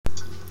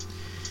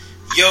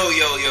Yo,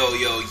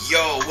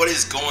 what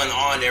is going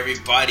on,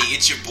 everybody?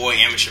 It's your boy,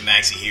 Amateur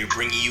Maxie here,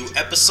 bringing you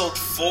episode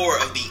 4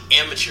 of the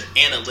Amateur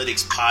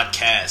Analytics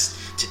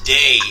Podcast.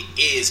 Today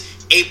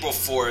is April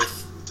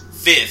 5th,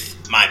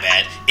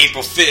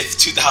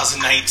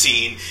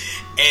 2019,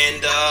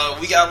 and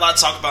we got a lot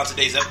to talk about in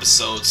today's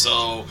episode,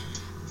 so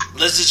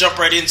let's just jump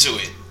right into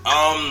it.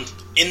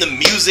 In the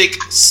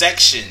music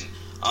section,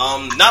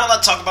 not a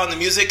lot to talk about in the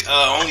music.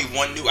 Only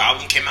one new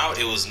album came out.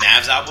 It was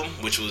Nav's album,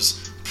 which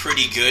was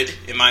pretty good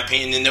in my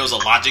opinion. Then there was a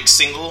Logic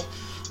single.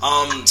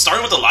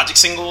 Starting with the Logic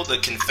single, The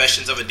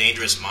Confessions of a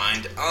Dangerous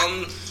Mind.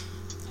 A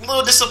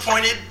little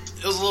disappointed.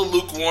 It was a little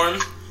lukewarm.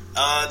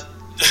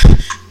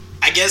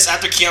 I guess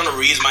after Keanu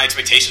Reeves, my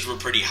expectations were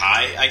pretty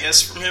high, I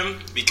guess, from him.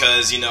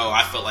 Because,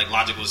 I felt like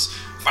Logic was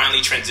finally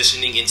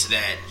transitioning into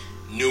that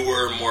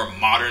newer, more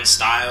modern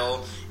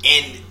style.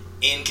 And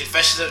in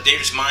Confessions of a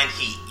Dangerous Mind,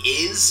 he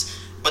is.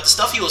 But the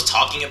stuff he was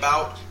talking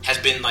about has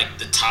been, like,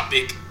 the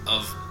topic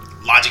of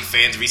Logic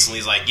fans recently.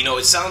 Is like,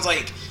 it sounds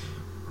like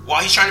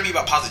while he's trying to be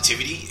about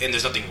positivity, and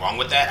there's nothing wrong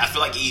with that, I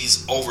feel like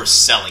he's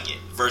overselling it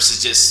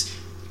versus just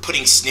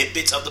putting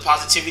snippets of the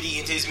positivity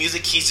into his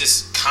music. He's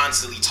just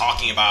constantly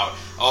talking about,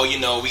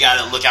 we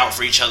gotta look out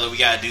for each other, we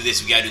gotta do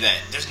this, we gotta do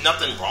that. There's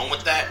nothing wrong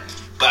with that,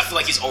 but I feel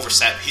like he's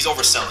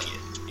overselling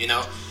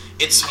it,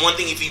 It's one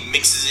thing if he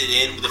mixes it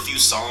in with a few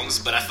songs,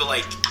 but I feel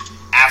like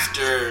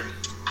after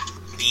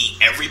the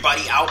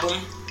Everybody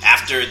album,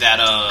 after that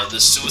the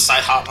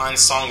Suicide Hotline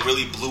song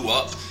really blew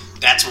up,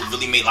 that's what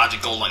really made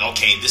Logic go like,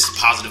 okay, this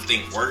positive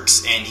thing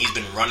works, and he's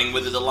been running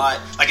with it a lot.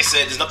 Like I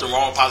said, there's nothing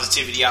wrong with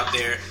positivity out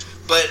there,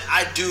 but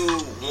I do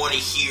want to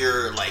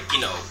hear,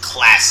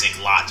 classic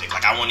Logic.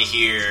 Like, I want to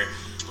hear,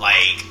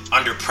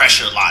 Under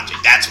Pressure Logic.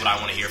 That's what I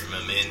want to hear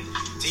from him.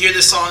 And to hear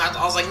this song,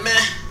 I was like, meh,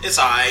 it's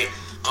alright.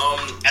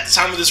 At the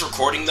time of this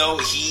recording, though,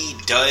 he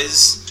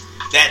does...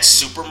 That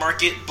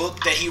Supermarket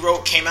book that he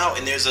wrote came out,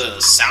 and there's a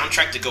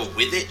soundtrack to go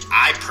with it.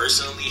 I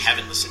personally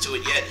haven't listened to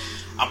it yet.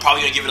 I'm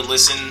probably going to give it a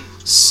listen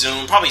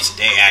soon. Probably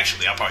today,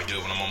 actually. I'll probably do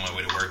it when I'm on my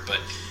way to work. But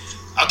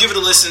I'll give it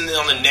a listen, and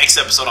on the next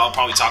episode, I'll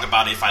probably talk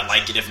about it if I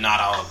like it. If not,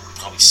 I'll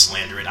probably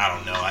slander it. I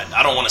don't know.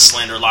 I don't want to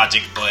slander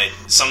Logic, but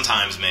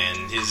sometimes,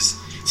 man, his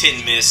hit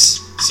and miss.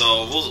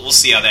 So we'll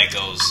see how that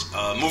goes.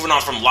 Moving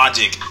on from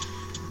Logic,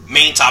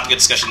 main topic of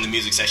discussion in the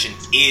music section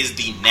is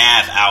the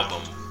Nav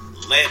album.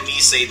 Let me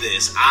say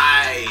this.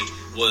 I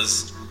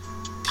was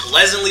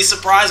pleasantly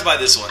surprised by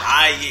this one.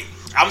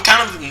 I'm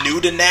kind of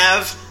new to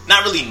Nav.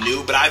 Not really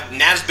new, but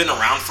Nav's been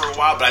around for a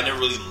while, but I never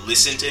really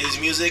listened to his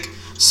music.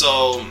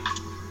 So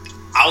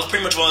I was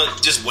pretty much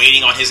just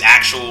waiting on his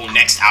actual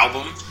next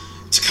album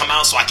to come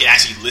out so I could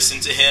actually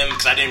listen to him,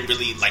 because I didn't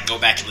really go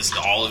back and listen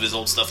to all of his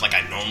old stuff like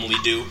I normally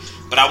do.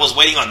 But I was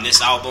waiting on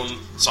this album,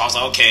 so I was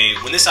like, okay,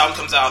 when this album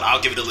comes out,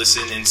 I'll give it a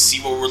listen and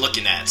see what we're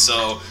looking at.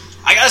 So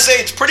I gotta say,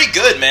 it's pretty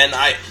good, man.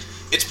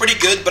 It's pretty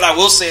good, but I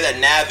will say that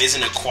Nav is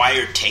an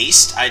acquired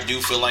taste. I do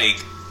feel like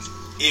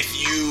if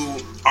you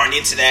aren't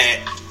into that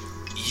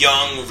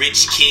young,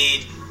 rich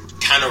kid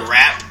kind of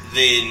rap,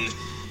 then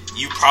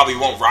you probably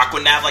won't rock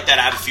with Nav like that.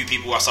 I have a few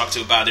people who I talked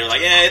to about it. They're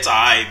like, yeah, it's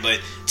alright, but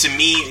to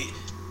me,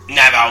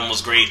 Nav album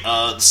was great.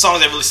 The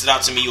song that really stood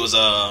out to me was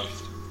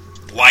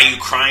Why You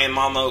Crying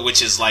Mama,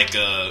 which is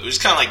it was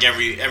kind of like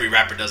every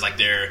rapper does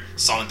their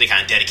song that they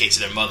kind of dedicate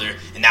to their mother,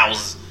 and that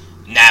was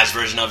Nav's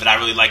version of it. I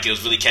really liked it. It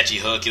was really catchy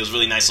hook. It was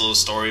really nice little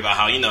story about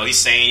how, he's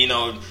saying,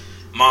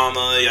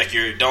 mama,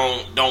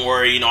 don't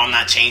worry, I'm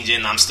not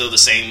changing. I'm still the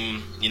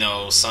same,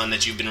 son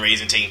that you've been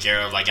raising, taking care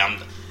of.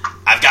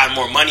 I've got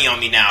more money on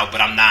me now,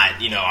 but I'm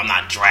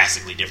not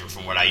drastically different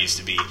from what I used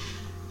to be.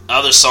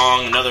 Other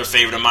song, another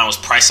favorite of mine was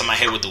Price on My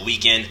Head with The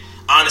Weeknd.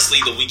 Honestly,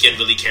 The Weeknd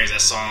really carries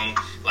that song.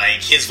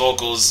 His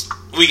vocals,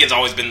 Weeknd's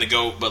always been the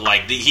GOAT, but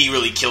he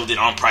really killed it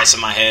on Price on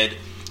My Head.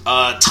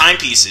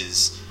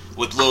 Timepieces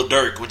with Lil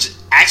Durk, which is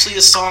actually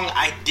a song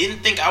I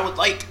didn't think I would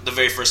like the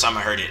very first time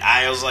I heard it.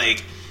 I was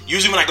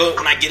usually when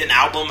I get an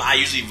album, I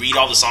usually read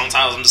all the song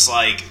titles. I'm just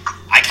I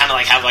kind of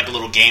have a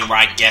little game where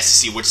I guess to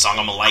see which song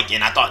I'm gonna like,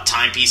 and I thought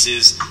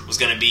Timepieces was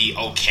gonna be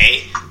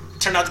okay.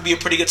 Turned out to be a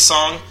pretty good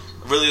song.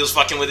 Really was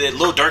fucking with it.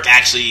 Lil Durk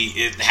actually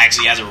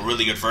has a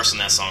really good verse in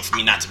that song. For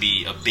me not to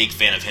be a big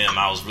fan of him,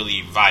 I was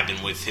really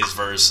vibing with his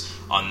verse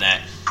on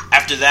that.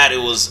 After that, it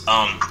was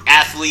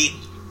Athlete.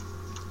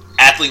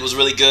 Athlete was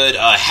really good.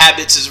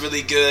 Habits is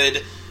really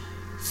good.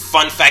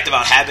 Fun fact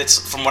about Habits,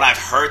 from what I've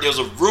heard, there was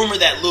a rumor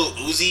that Lil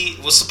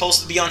Uzi was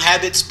supposed to be on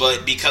Habits,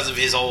 but because of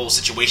his whole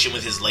situation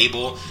with his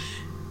label,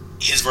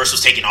 his verse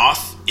was taken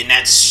off, and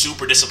that's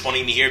super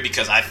disappointing to hear,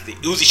 because I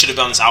think Uzi should have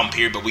been on this album,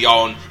 period, but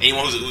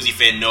anyone who's an Uzi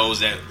fan knows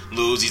that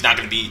Lil Uzi's not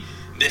going to be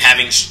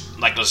having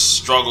a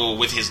struggle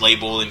with his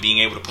label and being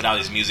able to put out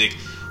his music.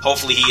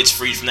 Hopefully he gets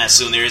freed from that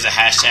soon. There is a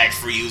hashtag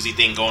Free Uzi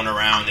thing going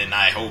around, and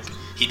I hope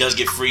he does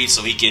get freed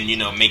so he can,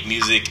 make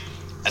music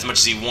as much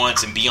as he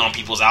wants and be on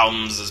people's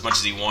albums as much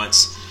as he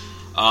wants.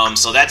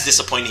 So that's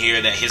disappointing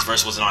here that his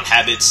verse wasn't on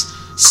Habits.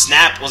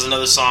 Snap was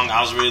another song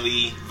I was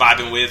really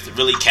vibing with,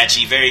 really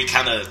catchy, very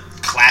kind of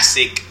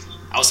classic,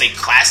 I would say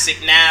classic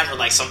Nav,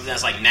 or something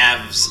that's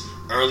Nav's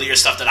earlier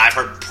stuff that I've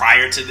heard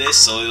prior to this,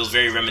 so it was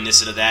very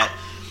reminiscent of that.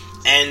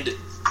 And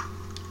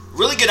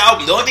really good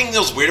album. The only thing that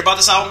was weird about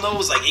this album, though,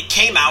 was like it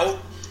came out,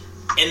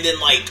 and then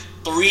like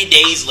 3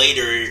 days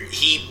later,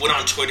 he went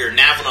on Twitter,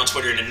 Nav went on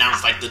Twitter and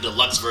announced like the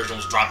deluxe version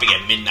was dropping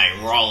at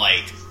midnight. We're all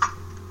like,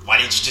 why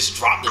didn't you just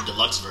drop the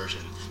deluxe version?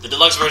 The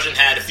deluxe version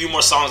had a few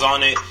more songs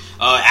on it.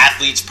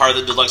 Athletes, part of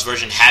the deluxe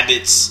version.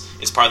 Habits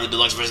is part of the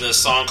deluxe version. There's a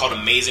song called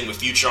Amazing with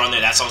Future on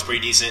there. That song's pretty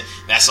decent.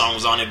 That song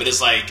was on it. But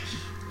it's like,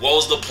 what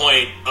was the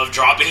point of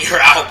dropping your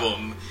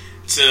album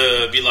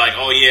to be like,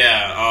 oh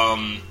yeah,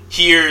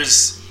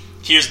 here's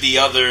the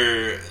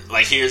other,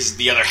 like, here's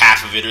the other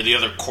half of it or the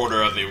other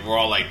quarter of it. We're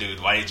all like,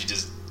 dude, why didn't you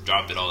just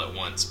drop it all at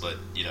once? But,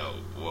 you know,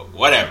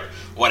 whatever.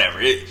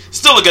 It's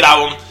still a good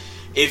album.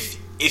 If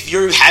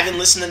you haven't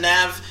listened to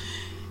Nav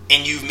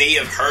and you may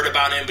have heard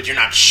about him but you're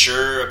not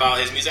sure about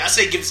his music, I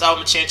say give this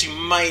album a chance. You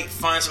might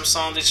find some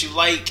songs that you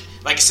like.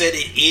 Like I said,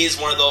 it is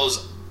one of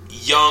those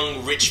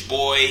young rich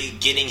boy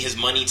getting his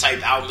money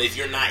type album. If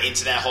you're not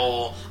into that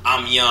whole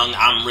I'm young,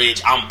 I'm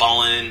rich, I'm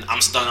ballin',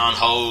 I'm stunned on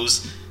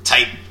hoes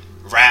type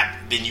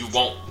rap, then you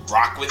won't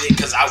rock with it,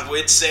 because I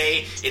would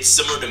say it's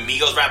similar to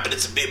Migos rap, but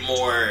it's a bit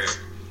more,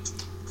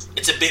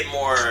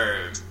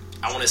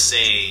 I want to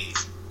say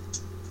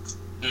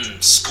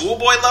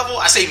schoolboy level.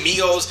 I say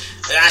Migos,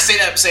 and I say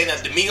that saying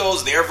that the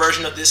Migos, their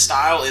version of this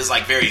style is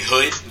like very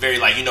hood, very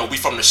like, you know, we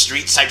from the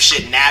streets type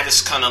shit. Nav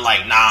is kind of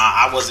like, nah,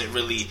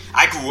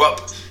 I grew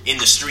up in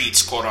the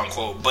streets, quote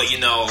unquote, but you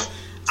know,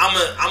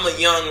 I'm a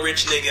young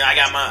rich nigga.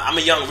 I'm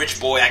a young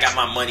rich boy. I got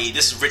my money.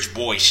 This is rich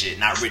boy shit,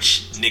 not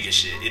rich nigga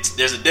shit.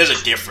 There's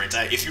a difference.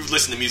 If you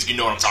listen to music, you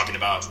know what I'm talking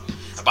about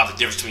the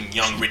difference between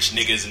young rich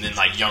niggas and then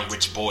like young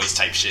rich boys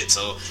type shit.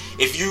 So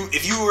if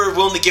you were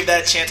willing to give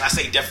that a chance, I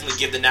say definitely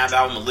give the Nav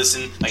album a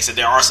listen. Like I said,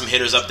 there are some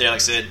hitters up there. Like I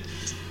said,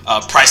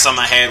 Price on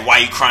My Head, Why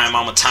You Crying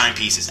Mama,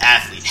 Timepieces,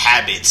 Athlete,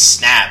 Habits,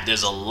 Snap.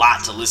 There's a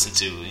lot to listen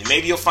to, and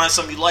maybe you'll find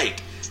something you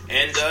like.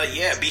 And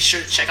yeah, be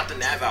sure to check out the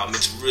Nav album.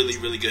 It's really,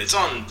 really good. It's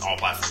on all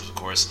platforms, of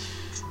course.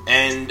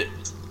 And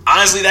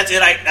honestly, that's it.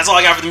 That's all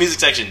I got for the music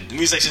section. The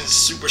music section is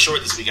super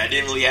short this week. I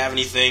didn't really have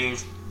anything.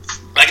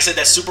 Like I said,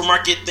 that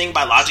Supermarket thing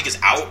by Logic is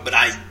out, but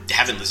I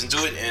haven't listened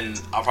to it, and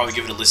I'll probably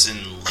give it a listen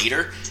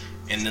later.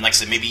 And then, like I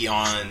said, maybe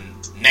on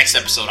next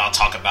episode, I'll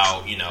talk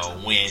about, you know,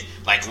 when,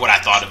 like, what I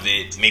thought of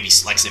it. Maybe,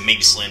 like I said,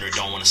 maybe slander it.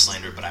 Don't want to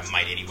slander it, but I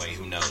might anyway.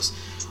 Who knows?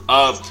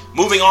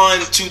 Moving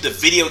on to the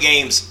video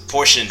games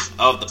portion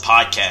of the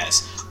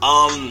podcast.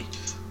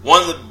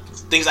 One of the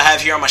things I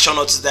have here on my show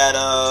notes is that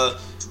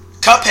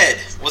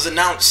Cuphead was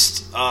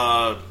announced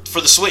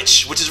for the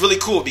Switch, which is really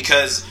cool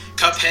because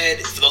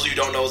Cuphead, for those of you who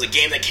don't know, is a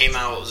game that came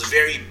out. It was a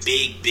very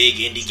big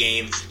indie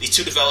game. These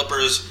two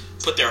developers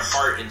put their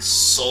heart and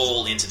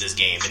soul into this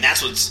game, and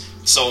that's what's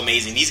so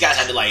amazing. These guys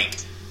had to like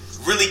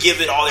really give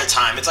it all their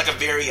time. It's like a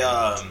very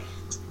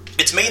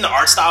it's made in the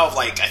art style of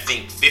like, I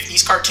think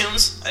 50s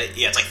cartoons.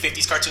 Yeah, it's like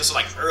 50s cartoons, so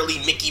like early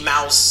Mickey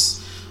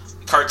Mouse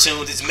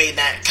cartoons. It's made in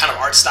that kind of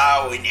art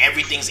style, and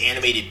everything's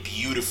animated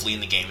beautifully in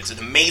the game. It's an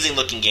amazing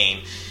looking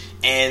game.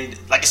 And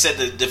like I said,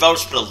 the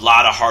developers put a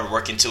lot of hard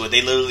work into it.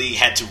 They literally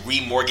had to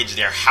remortgage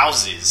their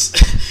houses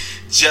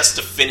just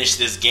to finish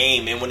this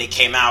game. And when it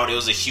came out, it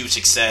was a huge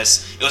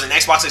success. It was an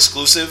Xbox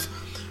exclusive,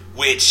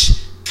 which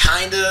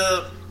kind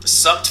of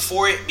sucked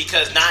for it,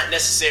 because not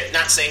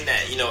saying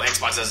that, you know,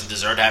 Xbox doesn't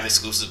deserve to have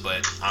exclusives,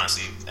 but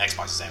honestly,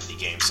 Xbox is having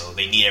the game, so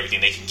they need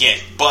everything they can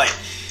get. But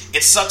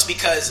it sucks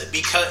because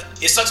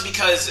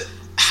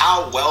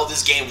how well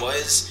this game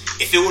was.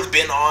 If it would have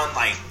been on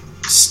like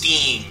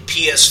Steam,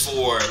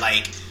 PS4,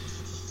 like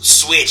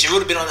Switch, it would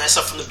have been on that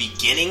stuff from the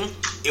beginning,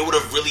 it would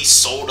have really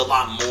sold a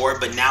lot more.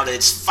 But now that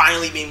it's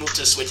finally being moved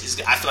to the Switch,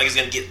 I feel like it's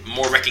going to get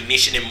more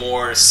recognition and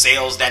more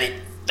sales that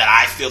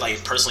I feel like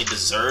it personally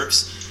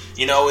deserves.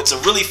 You know, it's a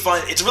really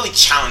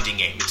challenging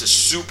game. It's a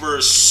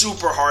super,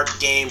 super hard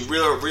game,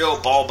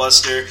 real ball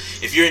buster.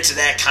 If you're into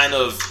that kind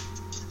of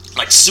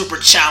like super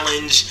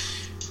challenge,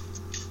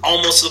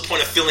 almost to the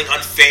point of feeling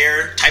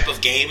unfair type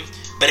of game,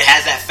 but it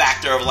has that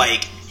factor of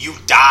like, you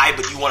die,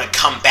 but you want to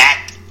come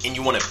back and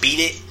you want to beat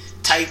it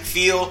type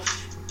feel.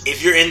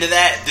 If you're into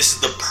that, this is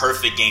the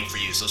perfect game for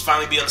you. So it's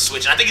finally be on the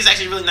Switch, and I think it's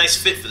actually a really nice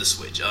fit for the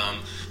Switch.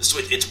 The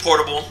Switch, it's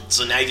portable,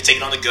 so now you can take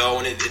it on the go,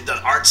 and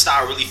the art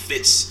style really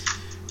fits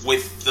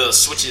with the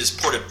Switch's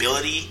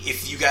portability.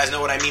 If you guys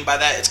know what I mean by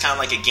that, it's kind of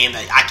like a game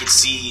that I could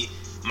see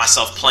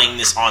myself playing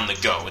this on the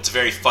go. It's a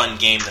very fun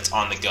game that's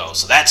on the go,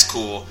 so that's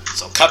cool.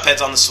 So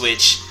Cuphead's on the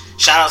Switch.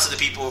 Shout out to the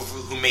people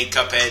who made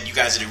Cuphead. You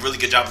guys did a really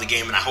good job of the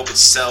game, and I hope it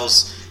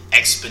sells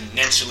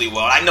exponentially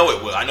well. I know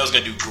it will. I know it's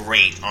going to do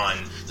great on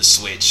the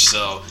Switch,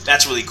 so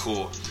that's really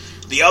cool.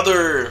 The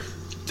other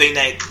thing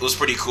that was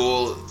pretty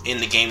cool in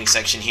the gaming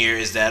section here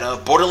is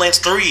that Borderlands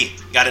 3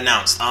 got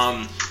announced.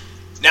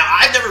 Now,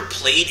 I've never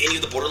played any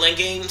of the Borderlands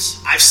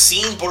games. I've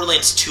seen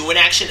Borderlands 2 in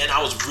action, and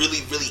I was really,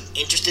 really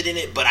interested in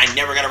it, but I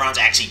never got around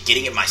to actually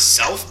getting it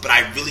myself, but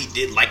I really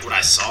did like what I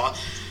saw.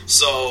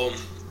 So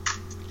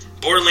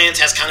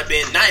Borderlands has kind of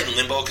been, not in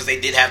limbo, because they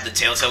did have the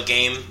Telltale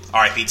game,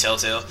 RIP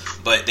Telltale,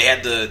 but they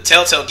had the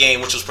Telltale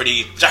game, which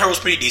I heard was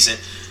pretty decent.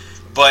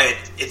 But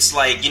it's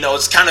like,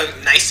 it's kind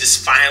of nice to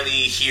finally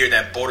hear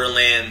that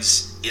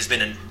Borderlands 3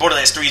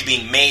 is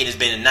being made, has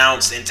been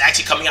announced, and it's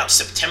actually coming out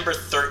September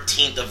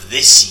 13th of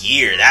this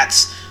year.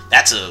 That's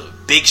a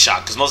big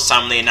shock, because most of the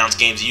time when they announce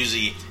games,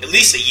 usually at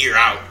least a year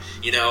out,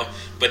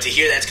 But to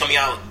hear that's coming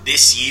out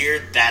this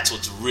year, that's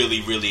what's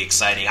really, really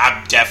exciting.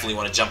 I definitely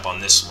want to jump on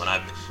this one.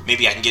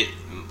 Maybe I can get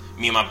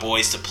me and my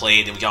boys to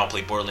play, then we can all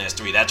play Borderlands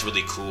 3. That's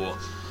really cool.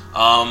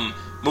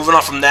 Moving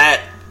on from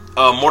that,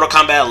 Mortal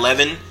Kombat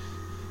 11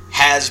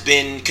 has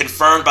been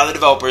confirmed by the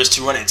developers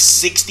to run at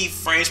 60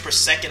 frames per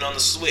second on the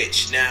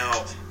Switch.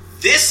 Now,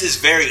 this is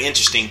very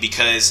interesting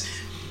because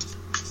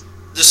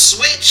the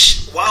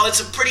Switch, while it's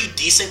a pretty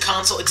decent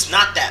console, it's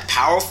not that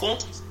powerful.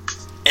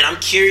 And I'm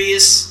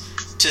curious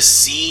to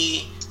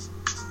see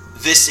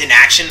this in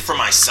action for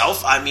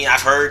myself. I mean,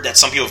 I've heard that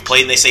some people have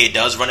played and they say it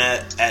does run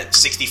at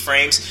 60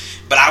 frames.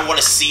 But I want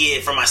to see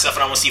it for myself,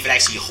 and I want to see if it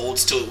actually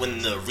holds to it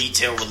when the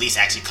retail release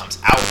actually comes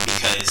out.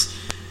 Because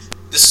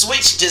the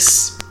Switch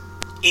just...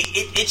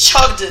 It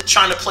chugged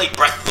trying to play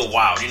Breath of the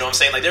Wild, you know what I'm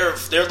saying? Like, there are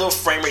little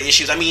frame rate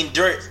issues. I mean,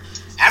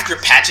 after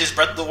patches,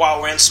 Breath of the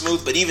Wild ran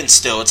smooth, but even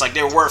still, it's like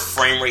there were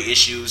frame rate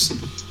issues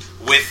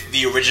with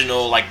the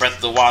original, like, Breath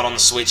of the Wild on the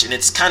Switch, and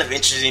it's kind of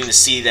interesting to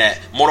see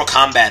that Mortal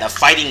Kombat, a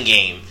fighting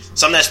game,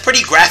 something that's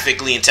pretty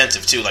graphically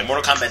intensive, too. Like,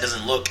 Mortal Kombat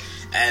doesn't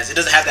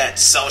have that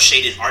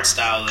cel-shaded art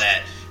style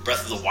that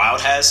Breath of the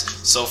Wild has,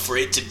 so for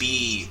it to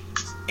be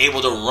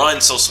able to run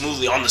so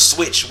smoothly on the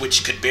Switch,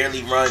 which could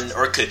barely run,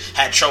 or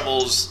had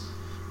troubles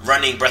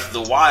running Breath of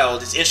the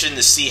Wild, it's interesting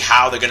to see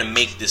how they're going to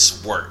make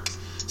this work.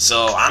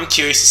 So I'm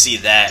curious to see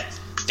that.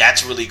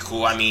 That's really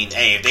cool. I mean,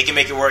 hey, if they can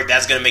make it work,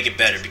 that's going to make it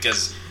better.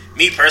 Because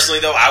me personally,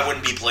 though, I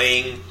wouldn't be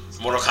playing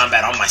Mortal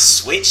Kombat on my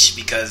Switch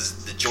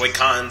because the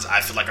Joy-Cons,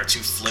 I feel like, are too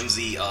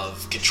flimsy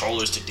of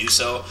controllers to do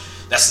so.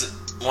 That's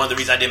one of the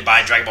reasons I didn't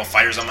buy Dragon Ball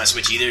FighterZ on my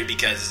Switch either,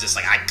 because it's just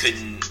like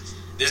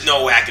there's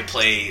no way I could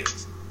play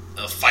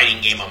a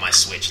fighting game on my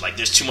Switch. Like,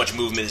 there's too much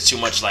movement, there's too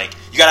much, like,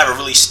 you gotta have a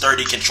really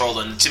sturdy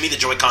controller, and to me the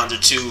Joy-Cons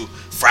are too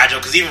fragile,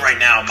 because even right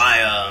now,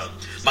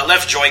 my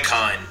left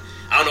Joy-Con,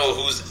 I don't know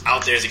who's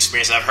out there has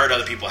experienced it, I've heard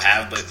other people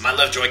have, but my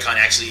left Joy-Con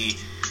actually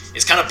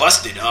is kind of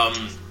busted.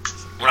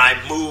 When I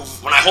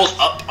hold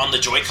up on the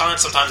Joy-Con,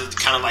 sometimes it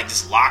kind of like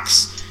this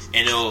locks,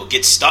 and it'll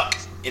get stuck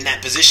in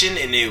that position,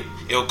 and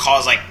it'll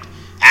cause, like,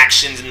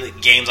 actions in the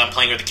games I'm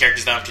playing or the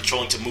characters that I'm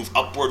controlling to move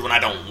upward when I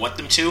don't want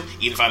them to,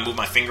 even if I move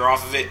my finger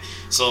off of it.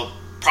 So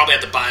probably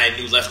have to buy a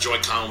new left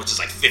Joy-Con, which is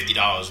like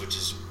 $50, which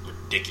is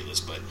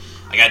ridiculous, but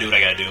I gotta do what I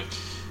gotta do.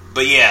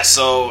 But yeah,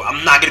 so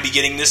I'm not gonna be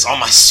getting this on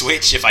my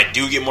Switch. If I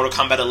do get Mortal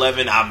Kombat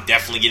 11, I'm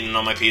definitely getting it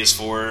on my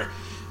PS4.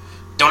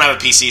 Don't have a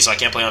PC, so I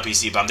can't play on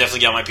PC, but I'm definitely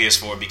getting on my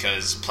PS4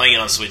 because playing it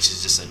on Switch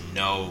is just a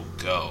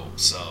no-go.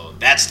 So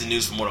that's the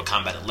news for Mortal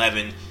Kombat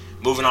 11.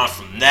 Moving on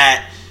from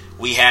that,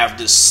 we have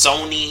the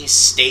Sony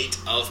State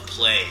of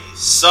Play.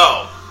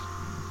 So,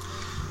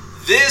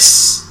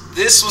 this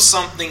was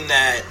something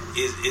that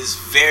is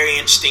very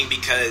interesting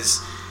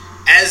because,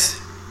 as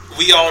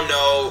we all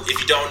know, if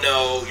you don't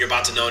know, you're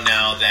about to know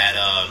now, that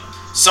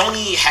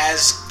Sony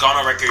has gone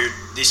on record,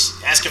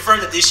 has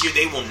confirmed that this year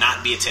they will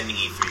not be attending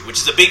E3, which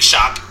is a big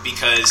shock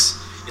because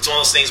it's one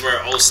of those things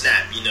where, oh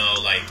snap,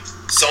 like,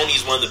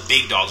 Sony's one of the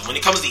big dogs. When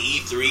it comes to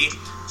E3,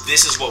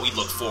 this is what we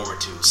look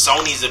forward to.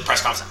 Sony's the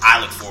press conference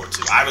I look forward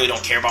to. I really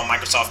don't care about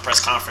Microsoft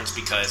press conference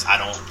because I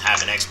don't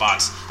have an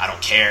Xbox. I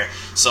don't care.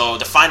 So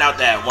to find out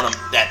that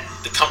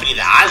the company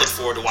that I look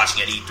forward to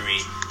watching at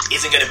E3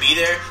 isn't going to be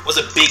there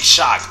was a big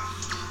shock.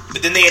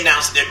 But then they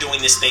announced they're doing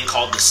this thing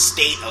called the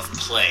State of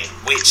Play,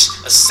 which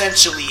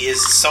essentially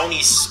is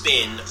Sony's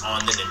spin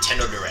on the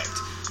Nintendo Direct.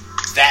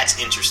 That's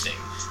interesting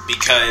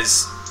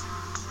because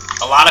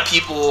a lot of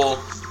people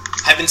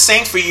have been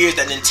saying for years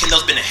that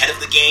Nintendo's been ahead of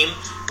the game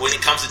when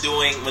it comes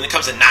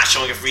to not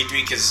showing a free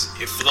E3, because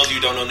for those of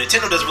you who don't know,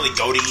 Nintendo doesn't really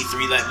go to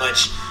E3 that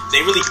much. They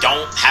really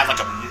don't have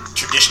like a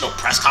traditional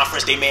press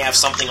conference. They may have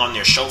something on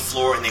their show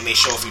floor and they may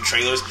show a few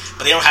trailers,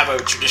 but they don't have a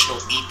traditional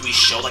E3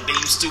 show like they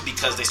used to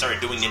because they started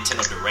doing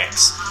Nintendo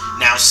Directs.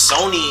 Now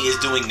Sony is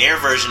doing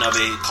their version of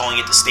it, calling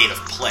it the State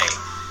of Play.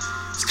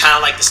 It's kind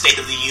of like the State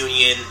of the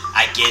Union.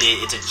 I get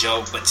it, it's a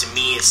joke, but to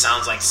me it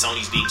sounds like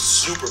Sony's being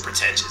super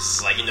pretentious.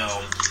 Like,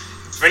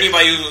 for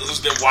anybody who's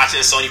been watching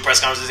the Sony press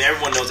conferences,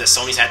 everyone knows that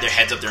Sony's had their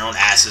heads up their own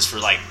asses for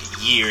like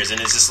years, and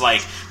it's just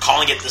like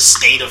calling it the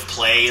State of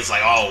Play. It's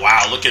like, oh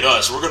wow, look at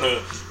us, we're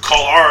gonna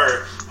call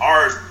our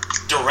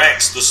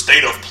directs the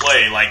State of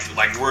Play, like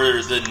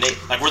we're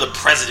the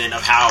president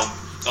of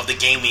the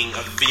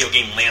video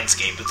game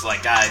landscape. It's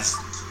like, guys,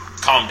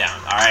 calm down,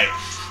 all right.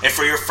 And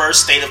for your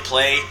first State of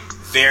Play,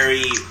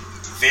 very,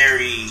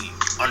 very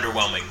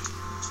underwhelming.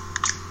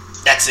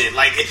 That's it.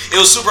 Like, it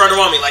was super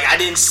underwhelming. Like, I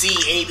didn't see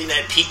anything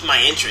that piqued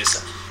my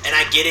interest. And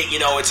I get it,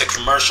 it's a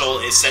commercial.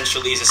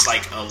 Essentially, it's just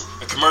like a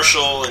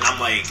commercial. And I'm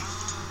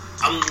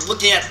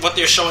looking at what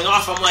they're showing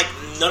off. I'm like,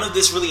 none of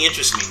this really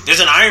interests me. There's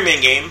an Iron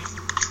Man game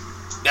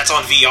that's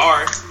on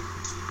VR.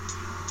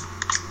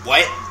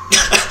 What?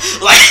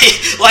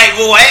 like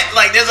what?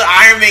 Like, there's an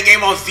Iron Man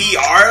game on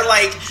VR?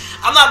 Like,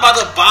 I'm not about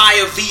to buy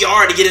a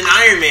VR to get an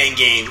Iron Man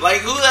game.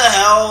 Like, who the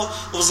hell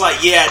was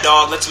like, yeah,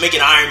 dog, let's make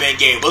an Iron Man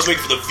game. Let's make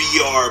it for the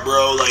VR,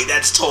 bro. Like,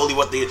 that's totally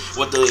what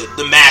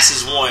the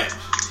masses want.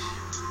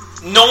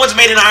 No one's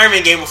made an Iron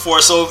Man game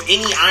before, so if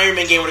any Iron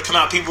Man game were to come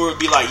out, people would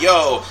be like,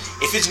 yo,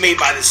 if it's made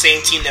by the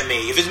same team that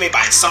made, if it's made by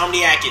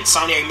Insomniac, and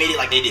Insomniac made it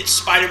like they did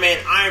Spider-Man,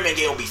 Iron Man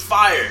game will be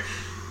fire.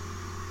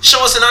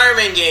 Show us an Iron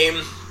Man game,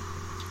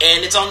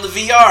 and it's on the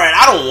VR, and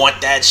I don't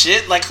want that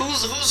shit. Like,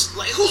 who's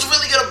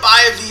really gonna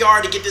buy a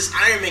VR to get this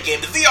Iron Man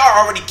game? The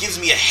VR already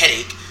gives me a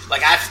headache.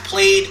 Like, I've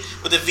played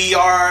with the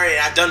VR, and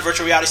I've done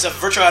virtual reality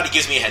stuff. Virtual reality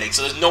gives me a headache,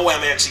 so there's no way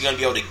I'm actually gonna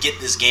be able to get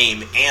this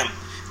game and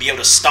be able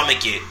to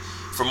stomach it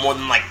for more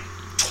than, like,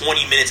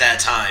 20 minutes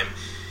at a time.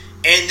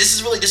 And this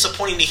is really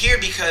disappointing to hear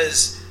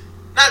because,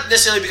 not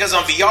necessarily because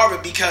it's on VR,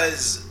 but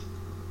because,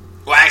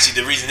 well, actually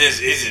the reason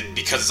isn't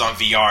because it's on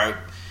VR.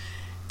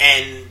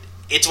 And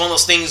it's one of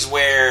those things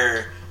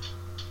where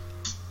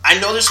I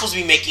know they're supposed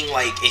to be making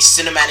like a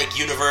cinematic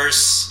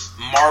universe,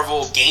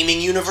 Marvel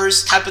gaming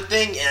universe type of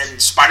thing, and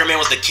Spider-Man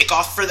was the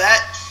kickoff for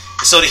that.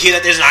 So to hear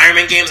that there's an Iron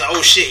Man game, it's like,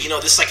 oh shit,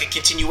 this is like a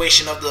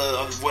continuation of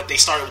what they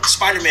started with the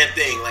Spider-Man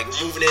thing, like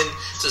moving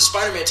into the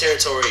Spider-Man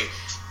territory.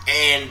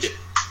 And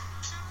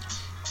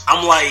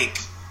I'm like,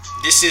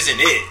 this isn't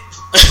it.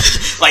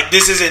 Like,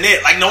 this isn't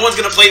it. Like, no one's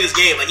gonna play this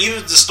game. Like, even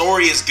if the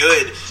story is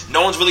good,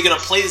 no one's really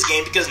gonna play this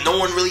game because no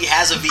one really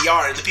has a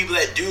VR. And the people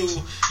that do,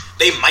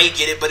 they might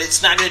get it, but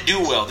it's not gonna do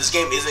well. This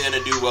game isn't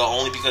gonna do well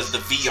only because the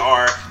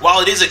VR,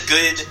 while it is a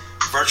good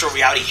virtual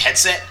reality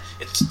headset,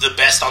 it's the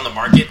best on the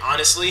market,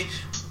 honestly,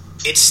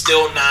 it's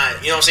still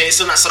not, you know what I'm saying? It's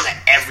still not something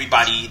that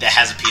everybody that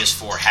has a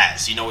PS4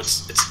 has.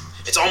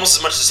 It's almost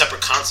as much as a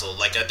separate console.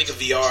 Like, I think a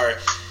VR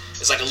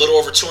is like a little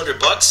over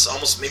 $200,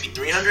 almost maybe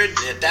 $300.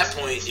 And at that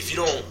point, if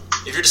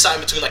you're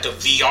deciding between like a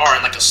VR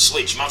and like a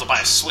Switch, you might as well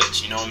buy a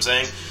Switch. You know what I'm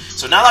saying?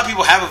 So not a lot of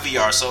people have a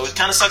VR. So it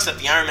kind of sucks that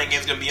the Iron Man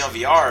game is going to be on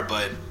VR,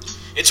 but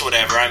it's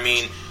whatever. I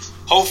mean,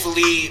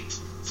 hopefully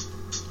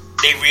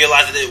they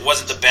realize that it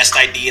wasn't the best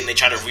idea and they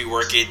try to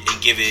rework it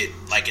and give it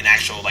like an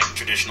actual like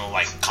traditional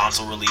like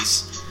console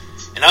release.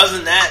 And other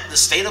than that, the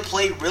state of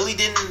play really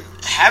didn't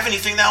have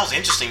anything that was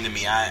interesting to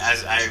me.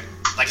 I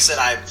like I said,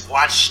 I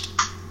watched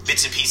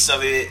bits and pieces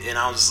of it, and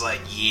I was just like,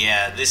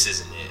 yeah, this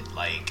isn't it.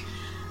 Like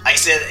I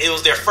said, it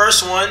was their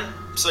first one,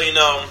 so they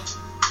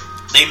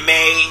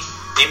may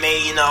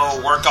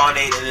work on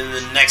it, and then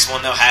the next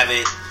one they'll have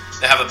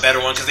a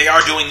better one because they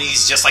are doing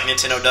these just like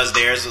Nintendo does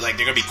theirs. Like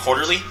they're gonna be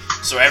quarterly,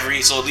 so at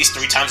least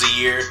 3 times a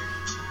year,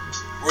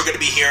 we're gonna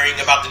be hearing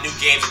about the new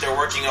games that they're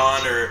working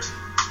on or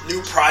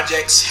new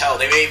projects. Hell,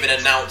 they may even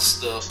announce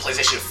the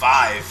PlayStation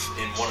 5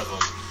 in one of them.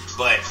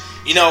 But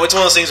it's one of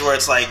those things where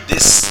it's like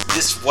this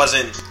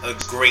wasn't a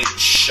great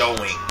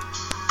showing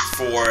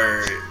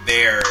for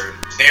their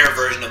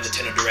version of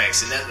Nintendo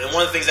Directs. And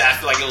one of the things that I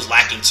feel like it was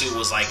lacking too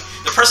was like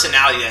the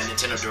personality that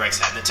Nintendo Directs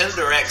have. Nintendo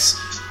Directs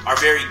are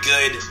very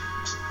good.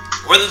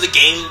 Whether the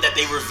games that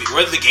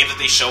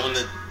they show in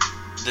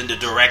the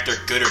Direct are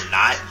good or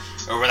not,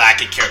 or whether I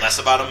could care less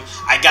about them,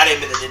 I gotta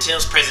admit that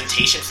Nintendo's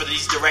presentation for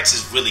these Directs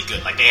is really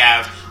good. Like, they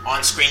have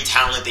on-screen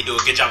talent, they do a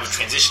good job of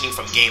transitioning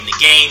from game to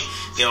game.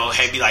 They'll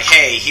be like,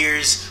 hey,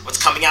 here's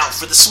what's coming out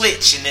for the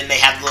Switch, and then they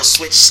have the little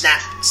Switch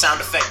snap sound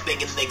effect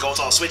thing, and then they go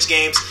to all Switch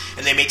games,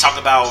 and they may talk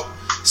about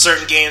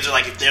certain games, or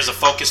like if there's a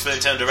focus for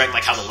Nintendo Direct,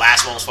 like how the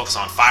last one was focused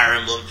on Fire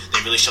Emblem, they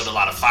really showed a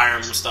lot of Fire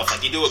Emblem stuff.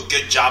 Like, they do a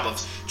good job of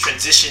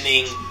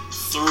transitioning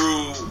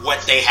through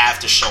what they have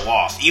to show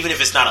off, even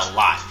if it's not a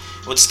lot.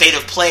 With State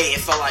of Play, it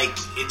felt like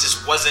it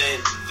just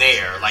wasn't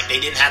there. Like,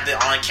 they didn't have the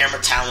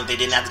on-camera talent. They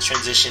didn't have the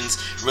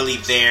transitions really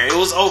there. It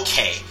was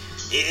okay.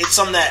 It's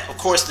something that, of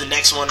course, the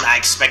next one, I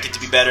expect it to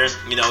be better.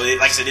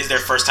 Like I said, it is their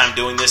first time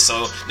doing this,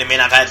 so they may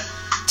not have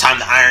had time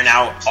to iron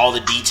out all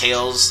the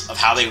details of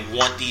how they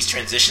want these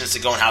transitions to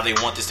go and how they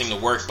want this thing to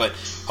work. But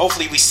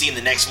hopefully we see in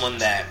the next one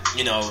that,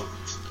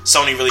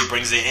 Sony really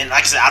brings it in.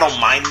 Like I said, I don't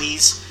mind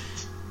these.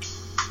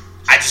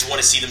 I just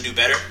want to see them do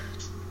better.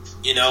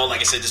 Like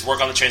I said, just work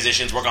on the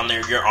transitions, work on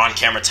your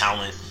on-camera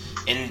talent,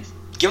 and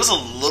give us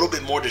a little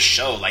bit more to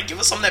show. Like, give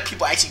us something that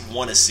people actually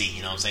want to see,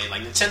 you know what I'm saying?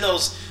 Like,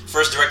 Nintendo's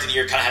first Direct of the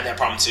Year kind of had that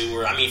problem too,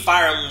 where,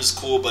 Fire Emblem was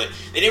cool, but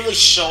they didn't really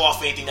show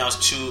off anything that was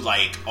too,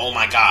 like, oh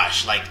my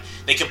gosh. Like,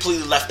 they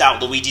completely left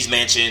out Luigi's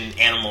Mansion,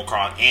 Animal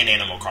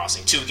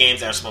Crossing, 2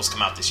 games that are supposed to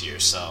come out this year.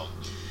 So,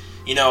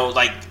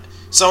 like,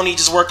 Sony,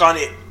 just work on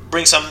it,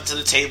 bring something to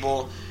the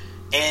table,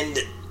 and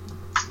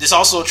this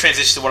also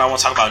transitions to what I want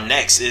to talk about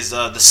next, is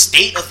the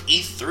state of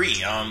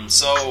E3.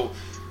 So,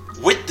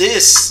 with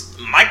this,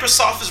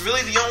 Microsoft is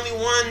really the only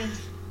one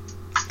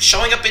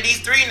showing up at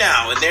E3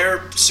 now, and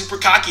they're super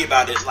cocky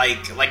about it,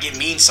 like it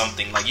means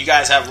something. Like, you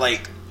guys have,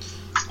 like,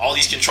 all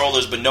these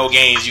controllers but no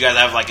games. You guys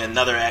have, like,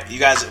 you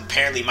guys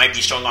apparently might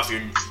be showing off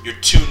your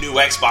 2 new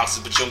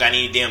Xboxes, but you don't got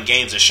any damn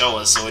games to show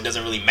us, so it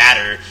doesn't really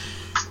matter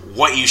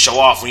what you show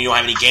off when you don't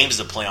have any games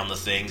to play on the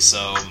thing.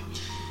 So,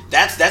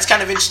 that's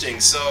kind of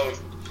interesting. So,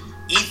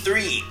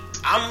 E3,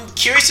 I'm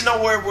curious to know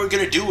what we're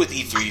going to do with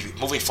E3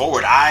 moving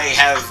forward. I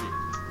have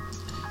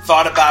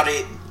thought about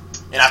it,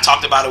 and I've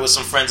talked about it with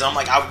some friends. I'm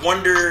like, I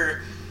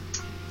wonder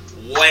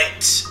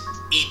what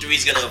E3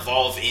 is going to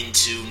evolve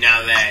into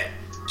now that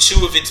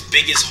two of its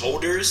biggest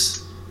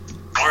holders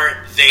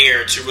aren't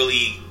there to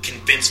really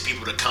convince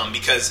people to come.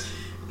 Because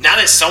now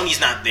that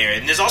Sony's not there,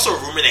 and there's also a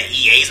rumor that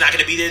EA is not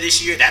going to be there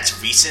this year.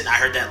 That's recent. I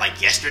heard that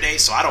like yesterday,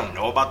 so I don't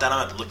know about that. I'll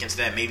have to look into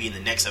that maybe in the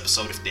next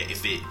episode.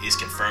 If it is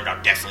confirmed,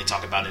 I'll definitely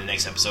talk about it in the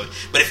next episode.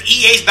 But if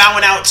EA's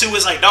bowing out too,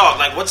 it's like, dog,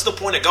 like what's the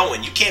point of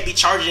going? You can't be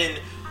charging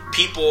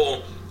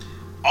people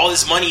all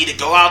this money to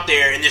go out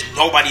there and there's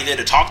nobody there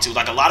to talk to.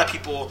 Like a lot of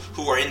people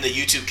who are in the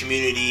YouTube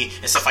community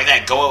and stuff like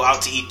that go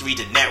out to E3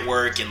 to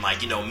network and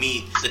like, you know,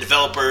 meet the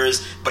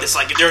developers. But it's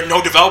like if there are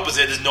no developers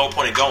there, there's no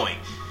point in going.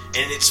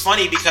 And it's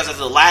funny because of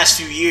the last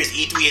few years,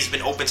 E3 has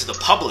been open to the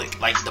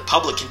public. Like, the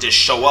public can just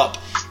show up.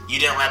 You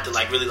don't have to,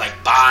 like, really,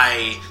 like,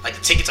 buy, like,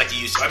 the tickets like you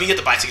used to. I mean, you have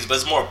to buy tickets, but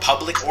it's more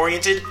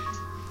public-oriented.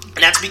 And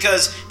that's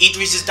because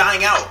E3 is just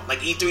dying out. Like,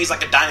 E3 is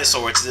like a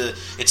dinosaur. It's the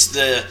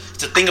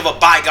thing of a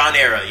bygone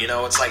era, you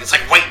know? It's like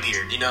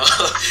Whitebeard, you know?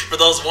 For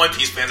those One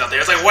Piece fans out there,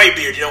 it's like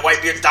Whitebeard. You know,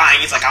 Whitebeard's dying.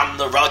 He's like, I'm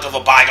the relic of a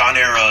bygone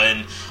era,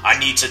 and I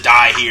need to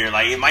die here.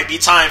 Like, it might be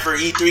time for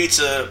E3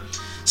 to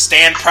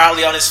stand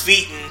proudly on his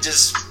feet and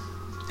just...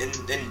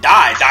 And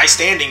die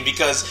standing,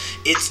 because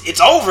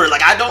it's over.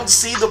 Like, I don't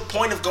see the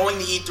point of going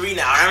to E3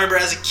 now. I remember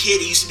as a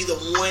kid, it used to be the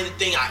one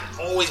thing I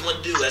always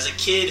wanted to do. As a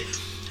kid,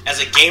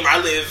 as a gamer, I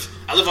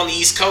live on the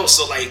East Coast,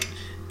 so like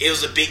it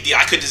was a big deal.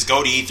 I couldn't just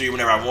go to E3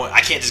 whenever I want.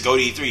 I can't just go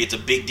to E3. It's a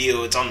big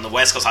deal. It's on the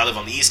West Coast. I live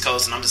on the East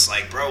Coast, and I'm just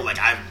like, bro, like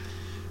I've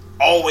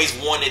always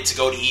wanted to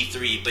go to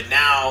E3, but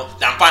now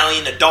that I'm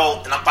finally an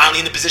adult and I'm finally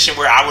in the position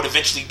where I would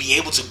eventually be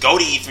able to go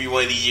to E3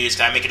 one of these years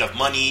because I make enough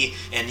money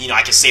and, you know,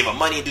 I can save up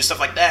money and do stuff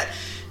like that.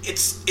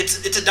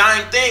 It's a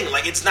dying thing.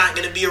 Like, it's not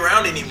going to be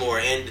around anymore,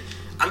 and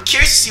I'm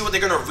curious to see what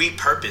they're going to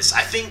repurpose.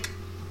 I think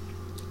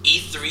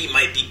E3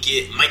 might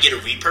get a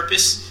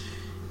repurpose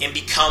and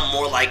become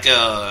more like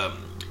a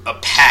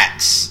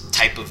PAX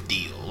type of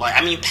deal. Like,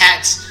 I mean,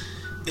 PAX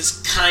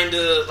is kind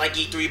of like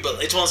E3,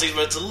 but it's one of those things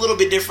where it's a little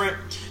bit different.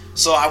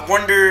 So I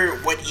wonder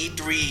what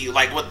E3,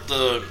 like what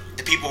the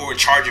people who are in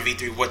charge of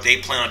E3, what they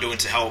plan on doing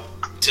to help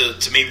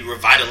to maybe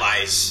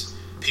revitalize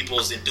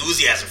people's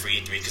enthusiasm for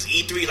E3, because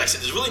E3, like I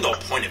said, there's really no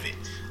point of it.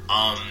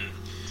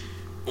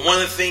 One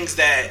of the things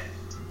that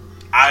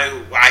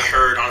I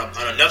heard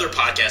on another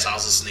podcast I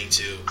was listening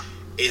to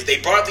is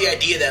they brought up the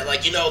idea that,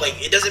 like, you know,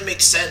 like, it doesn't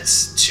make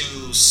sense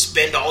to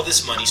spend all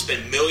this money,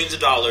 spend millions of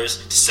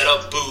dollars to set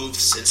up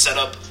booths and set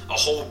up a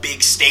whole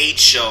big stage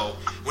show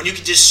when you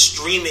can just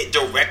stream it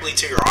directly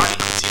to your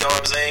audience. You know what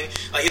I'm saying?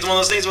 Like, it's one of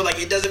those things where, like,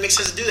 it doesn't make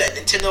sense to do that.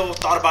 Nintendo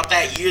thought about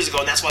that years ago,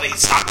 and that's why they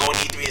stopped going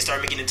to E3 and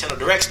started making Nintendo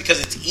Directs, because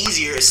it's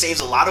easier, it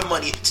saves a lot of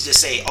money to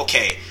just say,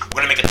 okay,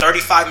 we're going to make a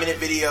 35-minute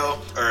video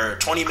or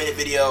 20-minute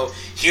video,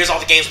 here's all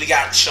the games we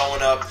got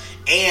showing up,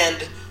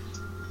 and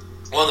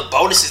one of the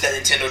bonuses that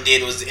Nintendo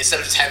did was, instead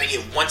of just having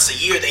it once a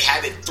year, they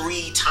have it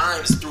 3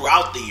 times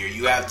throughout the year.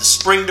 You have the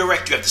Spring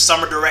Direct, you have the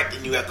Summer Direct,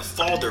 and you have the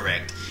Fall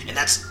Direct, and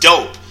that's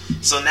dope.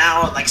 So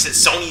now, like I said,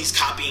 Sony's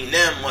copying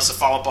them, wants to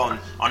follow up on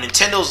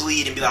Nintendo's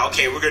lead and be like,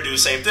 okay, we're going to do the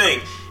same thing.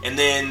 And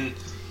then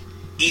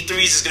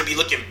E3 is going to be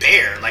looking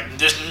bare. Like,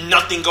 there's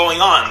nothing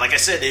going on. Like I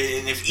said,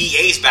 and if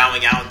EA's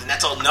bowing out, then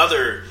that's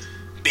another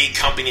big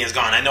company has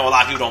gone. I know a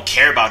lot of people don't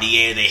care about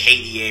EA, or they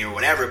hate EA or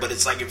whatever, but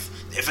it's like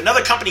if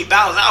another company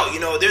bows out, you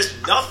know, there's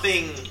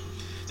nothing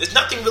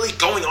really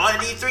going on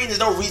at E3, and there's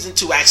no reason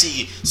to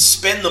actually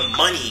spend the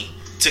money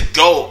to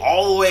go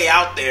all the way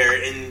out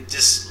there and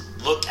just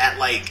look at,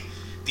 like,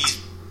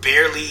 these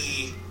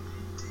barely,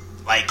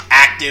 like,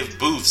 active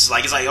booths.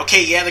 Like, it's like,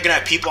 okay, yeah, they're gonna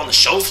have people on the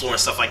show floor and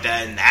stuff like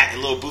that,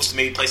 and little booths to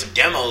maybe play some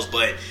demos,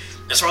 but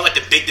as far as, like,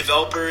 the big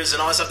developers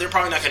and all that stuff, they're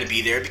probably not gonna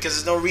be there because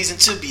there's no reason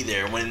to be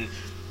there when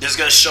they're just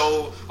gonna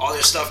show all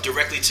their stuff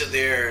directly to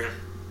their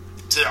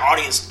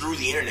audience through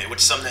the internet, which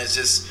is something that's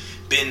just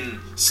been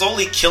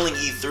slowly killing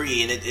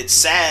E3, and it's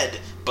sad.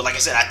 But like I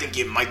said, I think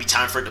it might be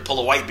time for it to pull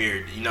a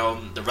Whitebeard, you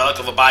know, the relic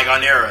of a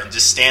bygone era, and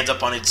just stands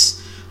up on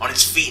its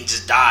feet and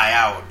just die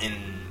out, and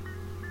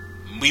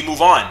we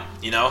move on.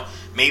 You know,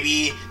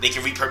 maybe they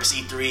can repurpose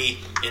E3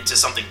 into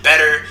something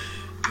better.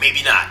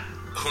 Maybe not.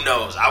 Who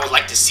knows? I would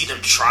like to see them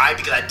try,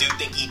 because I do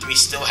think E3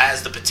 still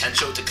has the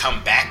potential to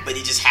come back, but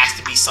it just has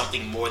to be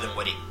something more than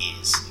what it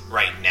is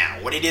right now.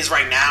 What it is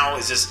right now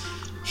is just,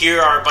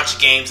 here are a bunch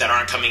of games that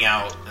aren't coming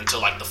out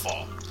until, like, the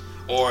fall.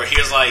 Or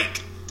here's,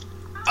 like,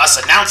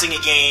 us announcing a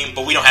game,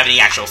 but we don't have any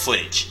actual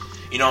footage.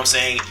 You know what I'm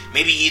saying?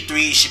 Maybe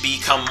E3 should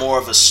become more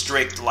of a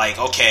strict, like,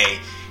 okay,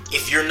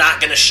 if you're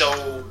not going to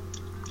show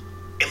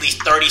at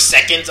least 30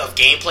 seconds of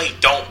gameplay,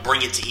 don't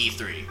bring it to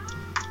E3.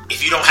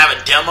 If you don't have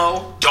a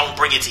demo, don't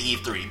bring it to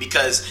E3.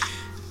 Because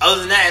other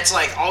than that, it's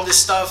like all this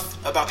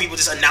stuff about people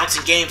just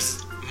announcing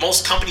games.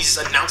 Most companies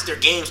just announce their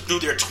games through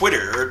their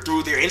Twitter or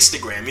through their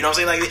Instagram. You know what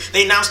I'm saying? Like,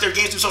 they announce their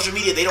games through social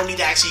media. They don't need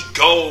to actually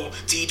go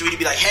to E3 to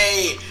be like,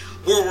 hey,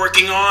 we're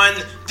working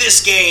on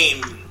this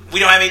game. We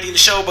don't have anything to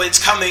show, but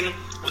it's coming.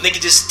 When they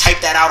could just type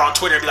that out on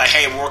Twitter and be like,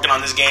 hey, we're working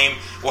on this game.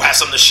 We'll have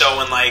something to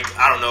show in, like,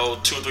 I don't know,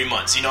 2 or 3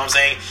 months. You know what I'm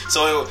saying?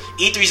 So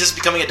E3 is just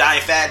becoming a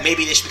dying fad.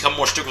 Maybe they should become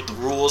more strict with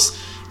the rules.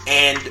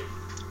 And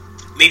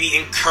maybe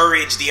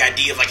encourage the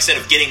idea of, like, instead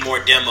of getting more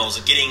demos,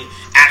 of getting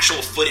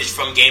actual footage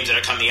from games that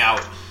are coming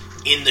out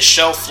in the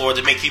show floor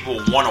to make people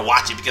want to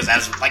watch it. Because,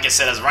 like I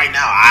said, as right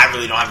now, I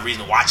really don't have a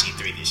reason to watch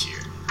E3 this year.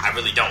 I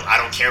really don't. I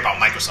don't care about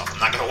Microsoft. I'm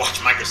not going to watch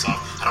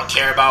Microsoft. I don't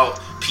care about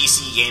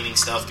PC gaming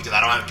stuff because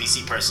I don't have a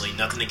PC personally.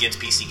 Nothing against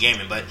PC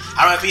gaming, but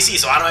I don't have a PC,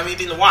 so I don't have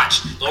anything to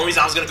watch. The only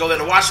reason I was going to go there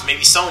to watch was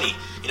maybe Sony,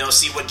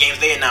 see what games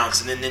they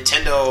announced. And then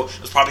Nintendo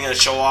was probably going to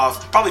show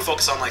off, probably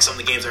focus on, like, some of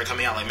the games that are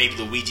coming out, like maybe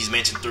Luigi's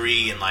Mansion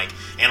 3 and, like,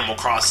 Animal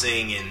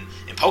Crossing and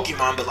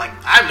Pokemon, but, like,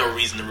 I have no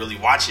reason to really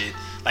watch it.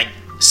 Like,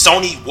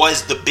 Sony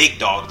was the big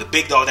dog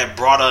that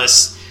brought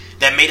us,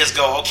 that made us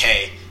go,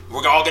 okay,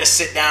 we're all going to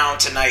sit down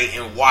tonight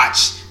and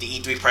watch the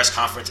E3 press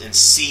conference and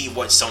see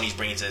what Sony's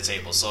bringing to the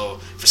table. So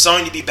for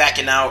Sony to be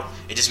backing out,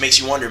 it just makes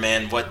you wonder,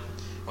 man, what's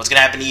going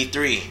to happen to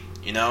E3,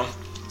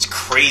 It's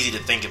crazy to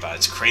think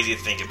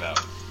about.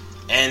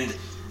 And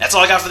that's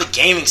all I got for the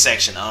gaming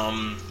section.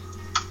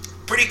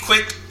 Pretty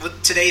quick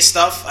with today's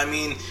stuff. I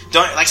mean,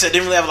 like I said,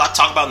 didn't really have a lot to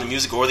talk about in the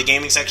music or the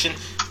gaming section.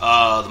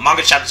 The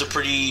manga chapters are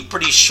pretty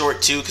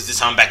short too, because this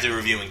time I'm back to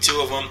reviewing 2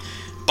 of them.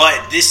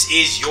 But this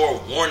is your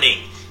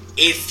warning.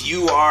 If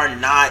you are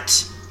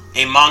not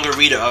a manga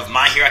reader of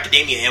My Hero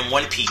Academia and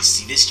One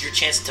Piece, this is your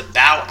chance to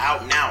bow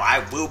out now.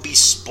 I will be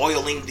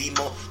spoiling the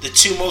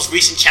 2 most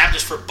recent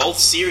chapters for both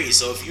series.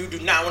 So if you do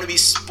not want to be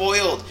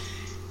spoiled,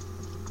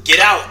 get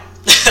out.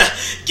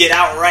 Get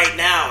out right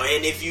now.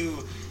 And if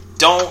you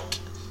don't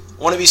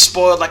want to be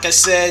spoiled, like I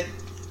said,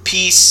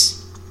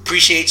 peace.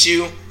 Appreciate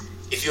you.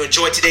 If you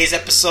enjoyed today's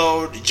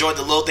episode, enjoyed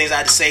the little things I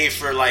had to say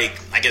for, like,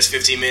 I guess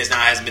 15 minutes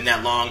now, it hasn't been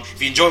that long.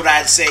 If you enjoyed what I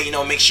had to say,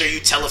 make sure you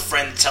tell a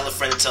friend,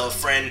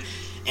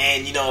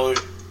 and,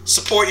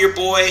 support your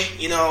boy.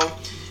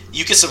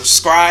 You can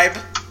subscribe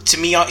to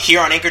me here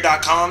on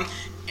Anchor.com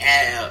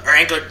or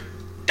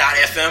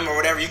Anchor.fm or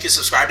whatever. You can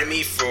subscribe to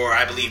me for,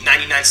 I believe,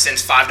 99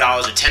 cents,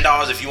 $5, or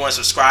 $10 if you want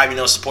to subscribe.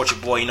 Support your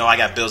boy. I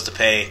got bills to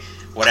pay,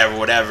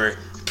 whatever.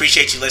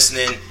 Appreciate you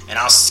listening, and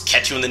I'll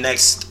catch you in the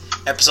next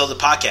episode of the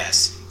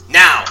podcast.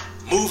 Now,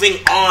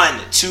 moving on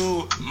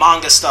to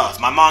manga stuff.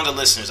 My manga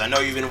listeners, I know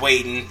you've been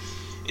waiting.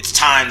 It's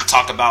time to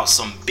talk about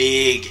some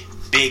big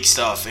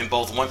stuff in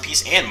both One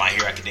Piece and My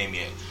Hero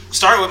Academia.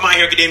 Starting with My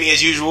Hero Academia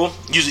as usual.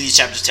 Usually these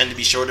chapters tend to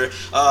be shorter.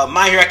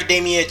 My Hero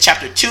Academia,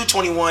 Chapter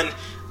 221,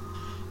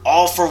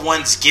 All for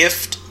One's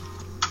Gift,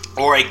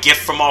 or A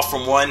Gift from All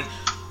from One.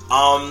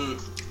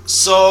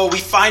 So we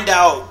find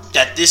out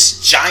that this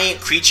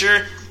giant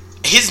creature,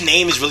 his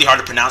name is really hard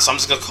to pronounce, so I'm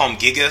just going to call him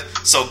Giga.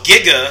 So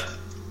Giga,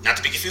 not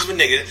to be confused with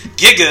nigga,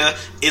 Giga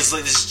is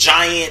like this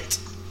giant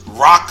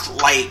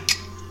rock-like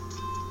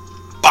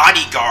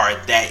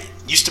bodyguard that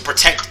used to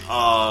protect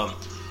All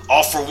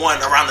for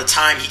One around the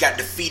time he got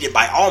defeated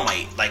by All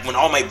Might. Like when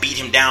All Might beat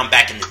him down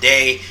back in the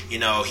day,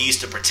 he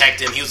used to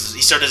protect him. He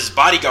served as his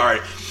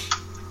bodyguard,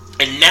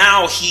 and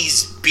now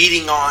he's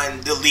beating on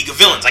the League of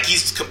Villains. Like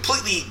he's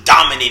completely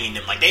dominating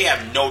them. Like they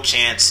have no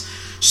chance.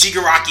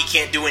 Shigaraki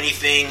can't do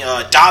anything.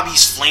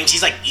 Dabi's flames,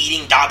 he's like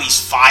eating Dabi's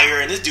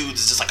fire, and this dude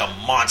is just like a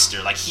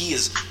monster. Like he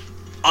is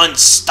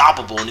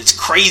unstoppable, and it's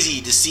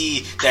crazy to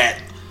see that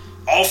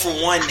All for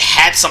One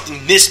had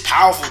something this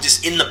powerful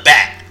just in the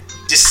back,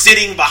 just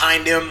sitting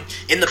behind him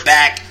in the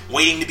back,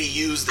 waiting to be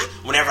used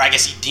whenever I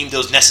guess he deemed it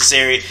was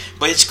necessary.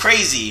 But it's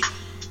crazy,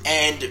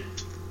 and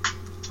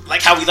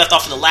like how we left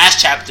off in the last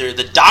chapter,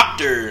 the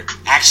doctor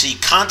actually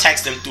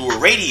contacts them through a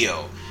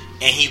radio.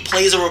 And he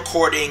plays a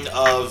recording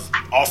of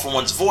All for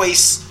One's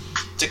voice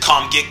to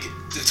calm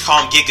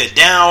Giga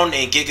down.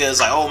 And Giga is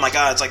like, oh my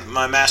god, it's like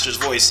my master's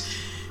voice.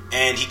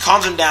 And he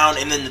calms him down,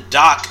 and then the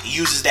doc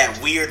uses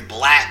that weird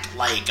black,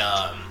 like,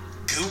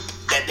 goop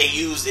that they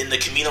used in the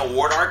Camino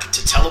Ward arc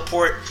to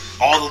teleport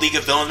all the League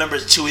of Villain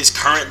members to his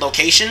current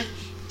location.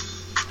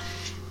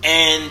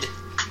 And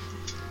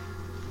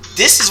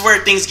this is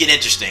where things get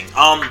interesting.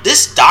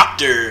 This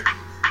doctor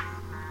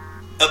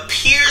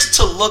appears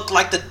to look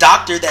like the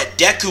doctor that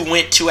Deku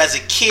went to as a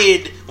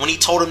kid when he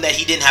told him that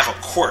he didn't have a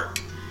quirk.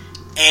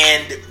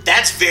 And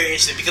that's very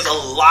interesting because a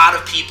lot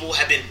of people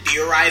have been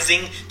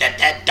theorizing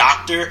that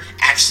doctor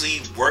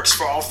actually works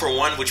for All for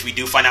One, which we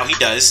do find out he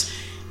does.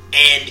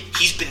 And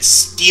he's been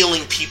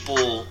stealing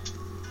people's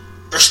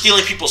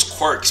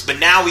quirks. But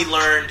now we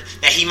learned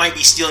that he might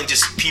be stealing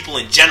just people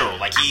in general.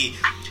 Like he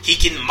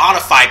can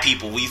modify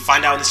people. We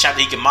find out in this chapter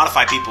he can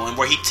modify people, and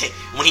when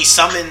he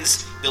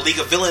summons the League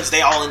of Villains,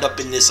 they all end up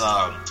in this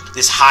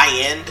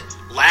high-end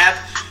lab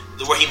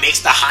where he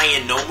makes the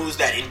high-end Nomus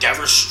that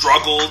Endeavor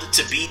struggled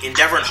to beat.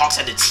 Endeavor and Hawks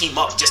had to team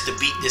up just to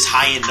beat this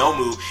high-end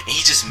Nomu, and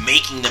he's just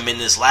making them in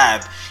this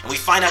lab. And we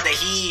find out that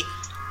he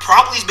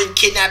probably has been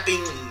kidnapping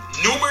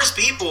numerous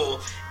people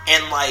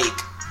and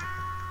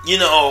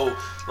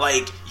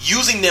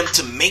using them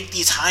to make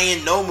these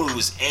high-end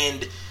Nomus,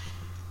 and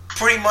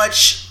pretty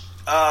much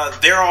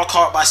they're all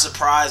caught by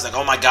surprise. Like,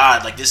 oh my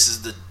god, like this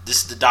is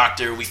the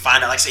doctor. We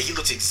find out, like I say, he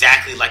looks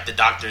exactly like the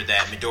doctor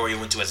that Midoriya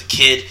went to as a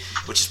kid,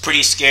 which is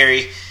pretty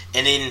scary.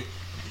 And then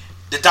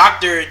the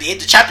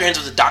chapter ends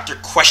with the doctor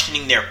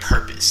questioning their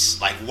purpose.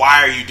 Like,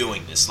 why are you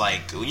doing this?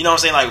 Like, you know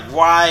what I'm saying? Like,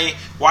 why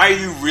are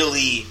you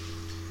really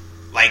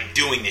like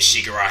doing this,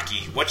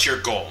 Shigaraki? What's your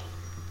goal?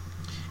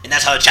 And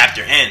that's how the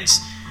chapter ends.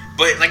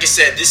 But like I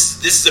said,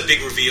 this is a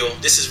big reveal.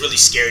 This is really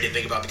scary to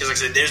think about because, like I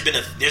said, there's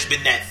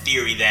been that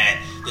theory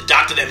that the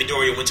doctor that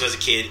Midoriya went to as a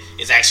kid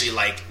is actually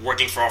like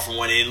working for All For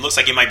One, and it looks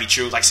like it might be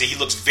true. Like I said, he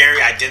looks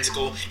very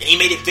identical, and he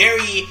made it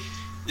very.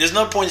 There's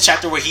another point in the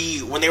chapter where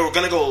when they were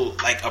gonna go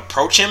like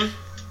approach him,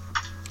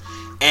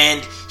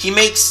 and he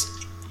makes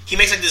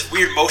like this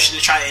weird motion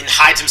to try and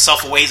hides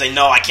himself away. He's like,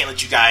 no, I can't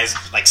let you guys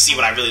like see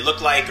what I really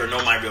look like or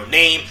know my real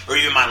name or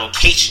even my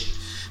location.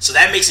 So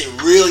that makes it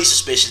really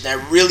suspicious.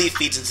 That really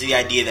feeds into the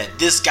idea that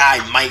this guy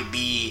might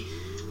be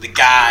the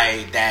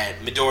guy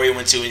that Midoriya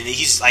went to, and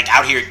he's like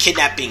out here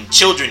kidnapping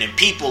children and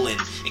people and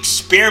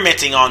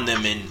experimenting on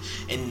them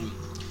and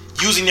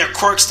using their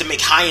quirks to make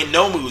high-end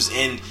nomus.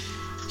 And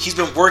he's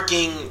been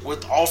working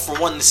with All For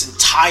One this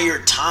entire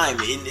time,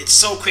 and it's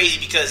so crazy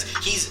because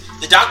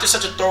the doctor's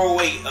such a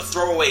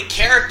throwaway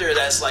character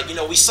that's like, you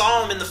know, we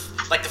saw him in the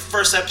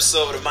first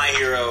episode of My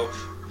Hero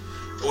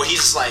where he's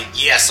just like,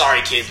 yeah,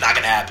 sorry kids, not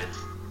gonna happen.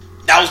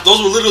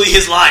 Those were literally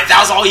his lines. That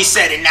was all he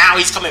said, and now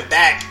he's coming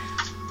back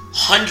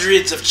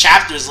hundreds of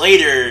chapters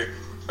later,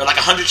 or like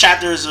 100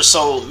 chapters or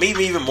so,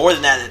 maybe even more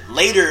than that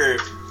later,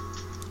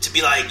 to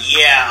be like,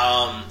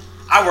 yeah,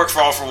 I work for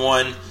All For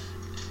One,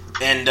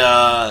 and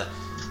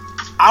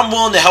I'm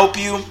willing to help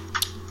you,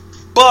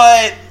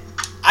 but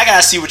I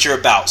gotta see what you're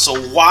about.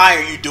 So why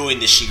are you doing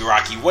this,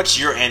 Shigaraki? What's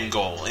your end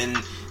goal? And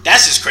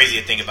that's just crazy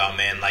to think about,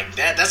 man. Like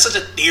that's such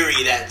a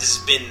theory that has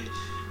been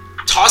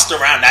tossed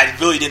around. I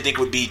really didn't think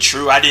would be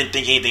true. I didn't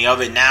think anything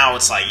of it. Now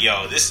it's like,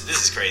 yo, this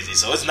is crazy.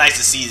 So it's nice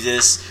to see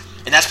this,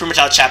 and that's pretty much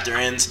how the chapter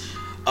ends.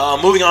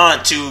 Moving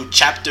on to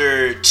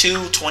chapter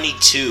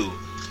 222,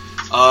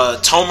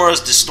 Tomura's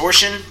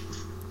Distortion.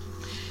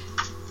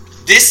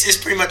 This is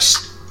pretty much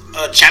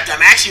a chapter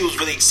I was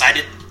really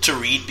excited to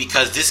read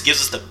because this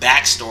gives us the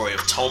backstory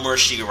of Tomura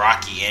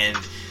Shigaraki, and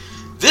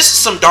this is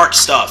some dark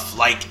stuff.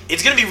 Like,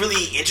 it's gonna be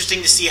really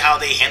interesting to see how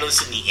they handle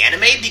this in the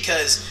anime,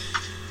 because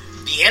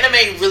the anime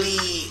is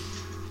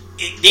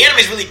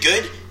really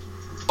good,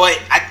 but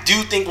I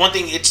do think one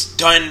thing it's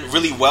done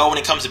really well when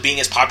it comes to being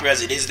as popular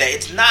as it is, that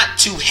it's not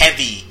too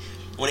heavy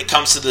when it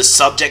comes to the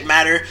subject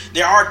matter.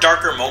 There are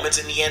darker moments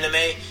in the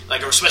anime,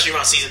 like especially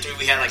around season 3,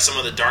 we had like some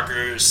of the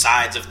darker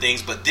sides of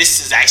things, but this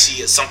is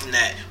actually something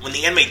that when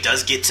the anime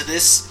does get to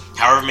this,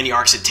 however many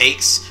arcs it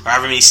takes, or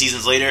however many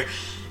seasons later,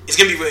 it's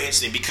going to be really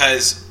interesting,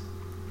 because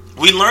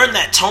we learn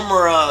that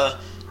Tomura,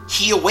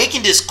 he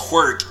awakened his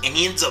quirk, and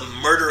he ends up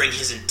murdering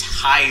his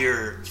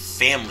entire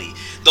family.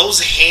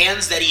 Those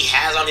hands that he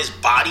has on his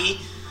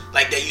body,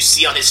 like that you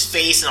see on his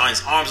face and on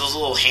his arms, those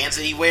little hands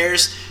that he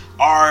wears,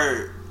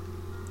 are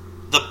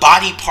the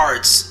body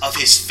parts of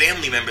his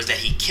family members that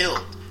he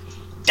killed.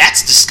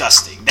 That's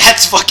disgusting.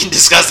 That's fucking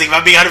disgusting. If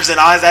I'm being 100%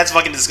 honest, that's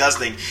fucking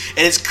disgusting.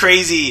 And it's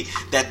crazy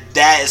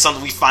that is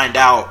something we find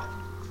out.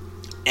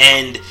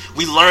 And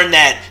we learn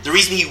that the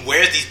reason he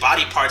wears these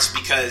body parts is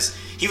because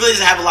he really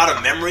doesn't have a lot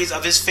of memories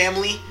of his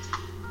family.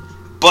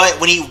 But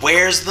when he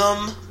wears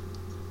them,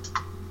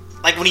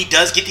 like when he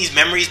does get these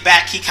memories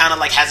back, he kind of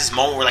like has this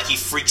moment where like he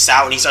freaks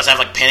out and he starts to have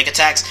like panic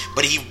attacks.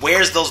 But he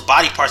wears those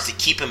body parts to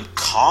keep him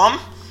calm.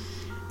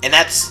 And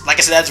that's, like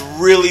I said, that's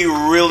really,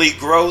 really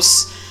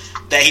gross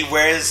that he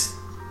wears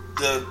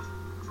the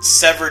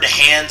severed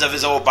hands of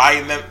his old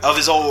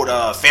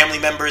family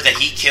members that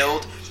he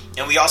killed.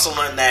 And we also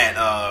learned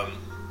that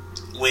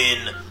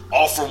when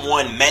All For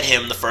One met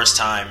him the first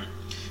time,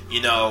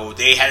 you know,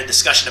 they had a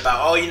discussion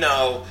about,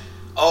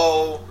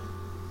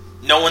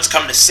 no one's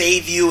come to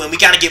save you, and we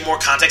gotta get more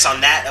context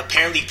on that.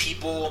 Apparently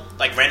people,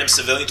 like random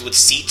civilians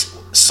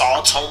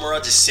saw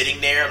Tomura just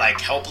sitting there,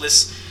 like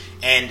helpless,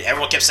 and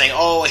everyone kept saying,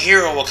 oh, a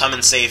hero will come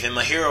and save him,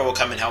 a hero will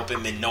come and help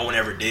him, and no one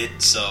ever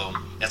did, so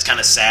that's kind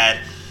of sad.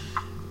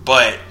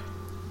 But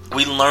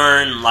we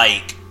learn,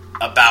 like,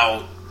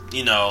 about,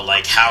 you know,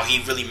 like, how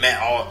he really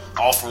met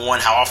All For One,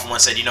 how All For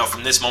One said, you know,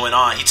 from this moment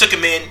on, he took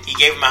him in, he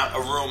gave him a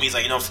room, he's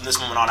like, you know, from this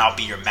moment on, I'll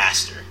be your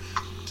master.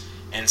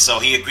 And so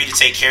he agreed to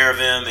take care of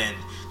him, and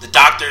the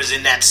doctor's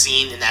in that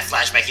scene, in that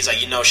flashback, he's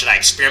like, you know, should I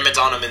experiment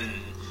on him? And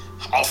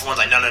All For One's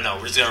like, no,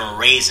 we're just going to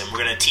raise him.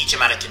 We're going to teach him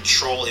how to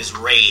control his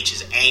rage,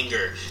 his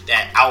anger,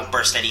 that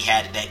outburst that he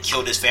had that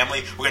killed his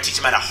family. We're going to teach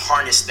him how to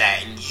harness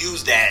that and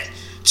use that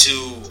to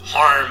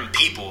harm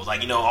people.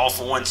 Like, you know, All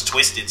For One's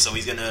twisted, so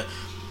he's going to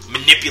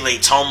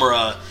manipulate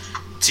Tomura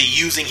to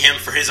using him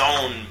for his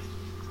own,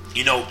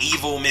 you know,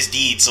 evil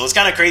misdeeds. So it's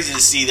kind of crazy to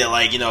see that,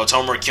 like, you know,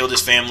 Tomura killed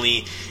his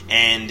family,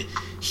 and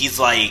he's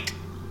like,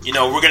 you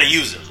know, we're going to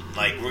use him.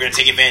 Like, we're going to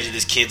take advantage of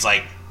this kid's,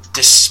 like,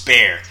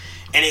 despair.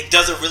 And it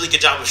does a really good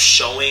job of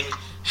showing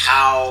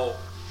how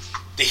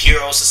the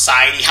hero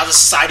society, how the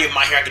society of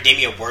My Hero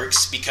Academia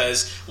works,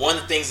 because one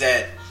of the things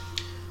that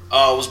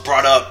was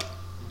brought up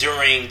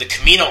during the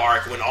Kamino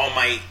arc when All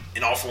Might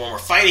and All For One were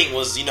fighting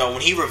was, you know,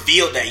 when he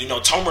revealed that, you know,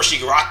 Tomura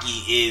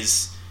Shigaraki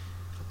is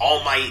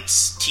All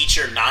Might's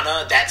teacher,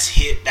 Nana, that's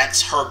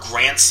her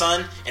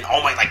grandson, and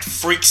All Might, like,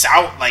 freaks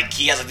out, like,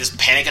 he has, like, this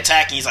panic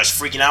attack, and he's, like,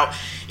 freaking out.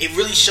 It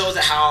really shows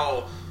that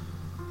how,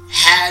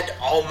 had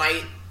All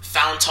Might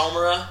found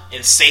Tomura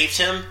and saved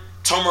him,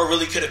 Tomura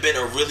really could have been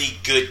a really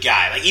good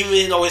guy. Like,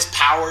 even though his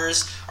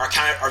powers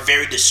are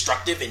very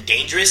destructive and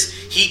dangerous,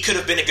 he could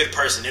have been a good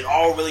person. It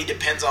all really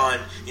depends on,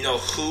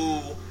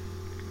 who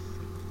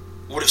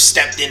would have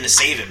stepped in to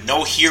save him.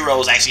 No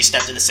heroes actually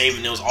stepped in to save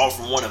him. It was all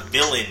from one, a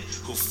villain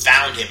who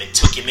found him and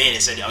took him in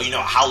and said,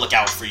 I'll look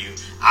out for you.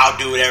 I'll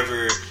do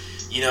whatever,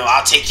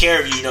 I'll take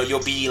care of you.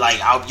 You'll be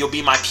you'll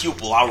be my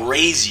pupil. I'll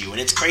raise you. And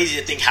it's crazy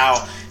to think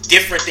how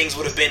different things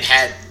would have been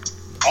had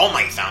All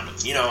Might found him.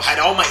 Had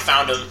All Might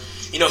found him,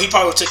 he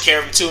probably would have took care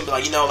of him too and be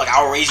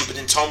I'll raise you. But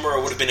then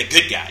Tomura would have been a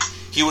good guy.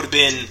 He would have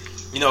been,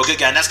 a good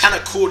guy. And that's kind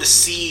of cool to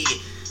see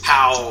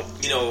how,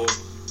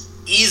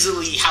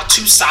 easily how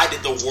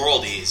two-sided the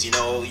world is,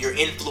 your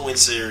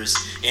influencers,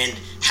 and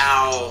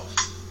how,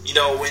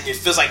 when it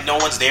feels like no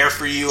one's there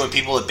for you and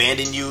people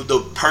abandon you,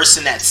 the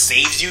person that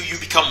saves you, you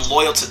become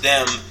loyal to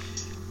them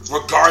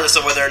regardless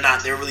of whether or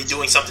not they're really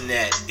doing something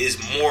that is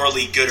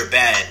morally good or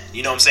bad.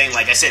 You know what I'm saying?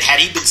 Like I said, had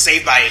he been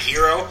saved by a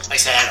hero, like I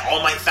said, had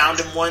All Might found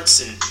him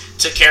once and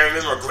took care of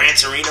him, or Gran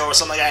Torino or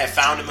something like that, had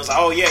found him and was like,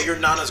 oh yeah, you're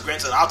Nana's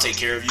grandson, I'll take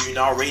care of you,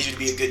 I'll raise you to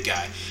be a good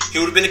guy. He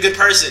would have been a good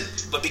person,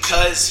 but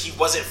because he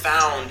wasn't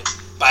found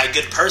by a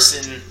good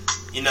person,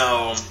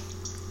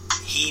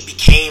 he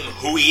became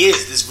who he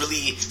is, this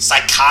really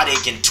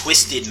psychotic and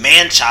twisted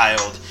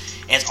man-child.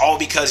 And it's all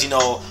because,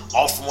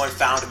 All For One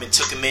found him and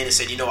took him in and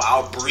said,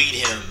 I'll breed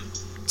him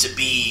to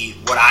be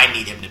what I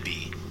need him to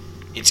be.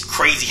 It's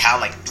crazy how,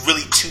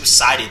 really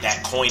two-sided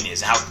that coin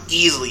is, and how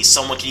easily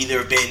someone can either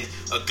have been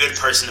a good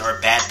person or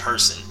a bad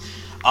person.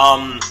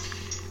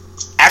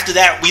 After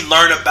that, we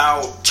learn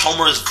about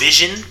Tomura's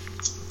vision,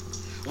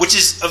 which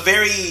is a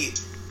very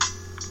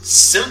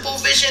simple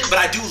vision, but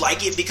I do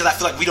like it because I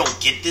feel like we don't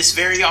get this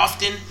very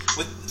often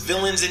with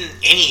villains in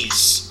any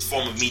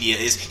form of media.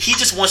 Is he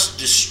just wants to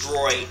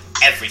destroy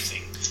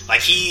everything?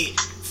 He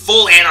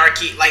full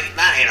anarchy,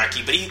 not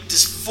anarchy, but he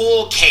just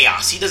full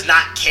chaos. He does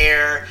not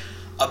care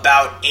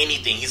about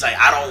anything. He's like,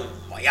 I don't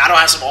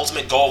have some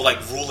ultimate goal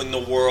of ruling the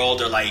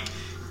world or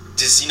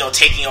just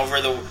taking over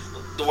the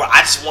world.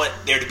 I just want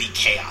there to be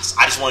chaos.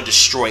 I just want to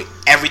destroy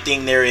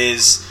everything there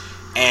is.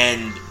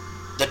 And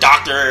the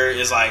doctor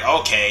is like,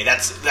 okay,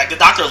 that's the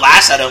doctor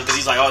laughs at him because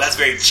he's like, oh, that's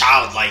very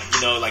childlike,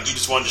 you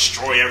just want to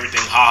destroy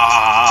everything, ha ha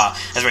ha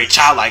ha. That's very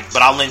childlike,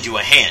 but I'll lend you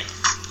a hand.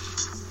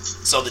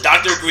 So the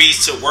doctor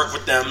agrees to work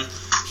with them.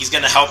 He's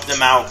going to help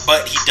them out,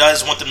 but he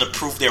does want them to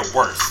prove their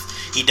worth.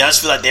 He does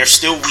feel like they're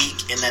still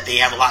weak and that they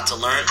have a lot to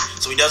learn,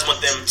 so he does want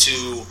them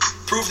to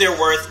prove their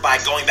worth by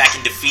going back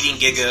and defeating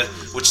Giga,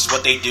 which is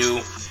what they do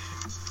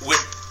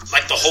with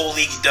the whole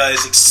league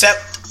does,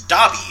 except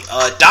Dabi.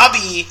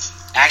 Dabi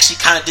actually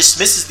kind of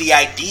dismisses the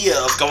idea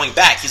of going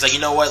back. He's like, you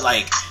know what,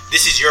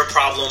 this is your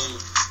problem,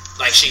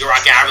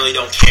 Shigaraki, I really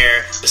don't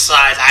care.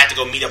 Besides, I have to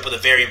go meet up with a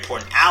very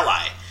important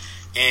ally.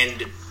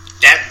 And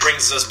that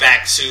brings us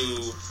back to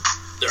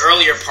the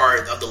earlier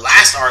part of the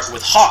last arc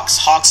with Hawks.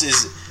 Hawks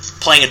is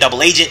playing a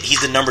double agent. He's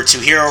the number 2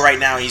 hero right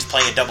now. He's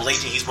playing a double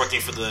agent. He's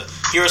working for the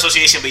Hero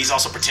Association, but he's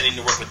also pretending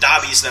to work with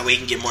Dabi so that way he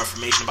can get more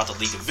information about the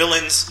League of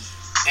Villains.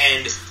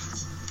 And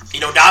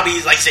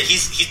Dabi, like I said,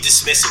 he's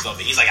dismissive of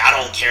it. He's like, I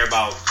don't care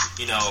about,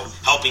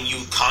 helping you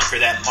conquer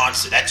that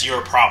monster. That's your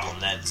problem.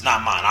 That's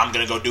not mine. I'm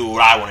going to go do what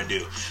I want to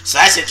do. So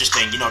that's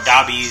interesting.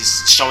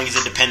 Dabi's showing his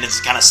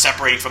independence, kind of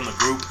separating from the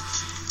group.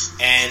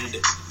 And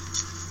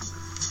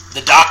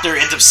the doctor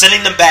ends up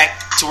sending them back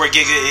to where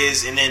Giga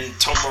is, and then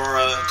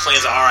Tomura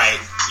claims, all right,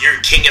 your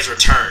king has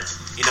returned.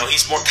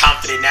 He's more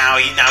confident now.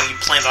 He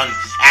plans on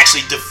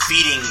actually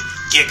defeating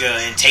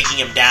Giga and taking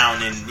him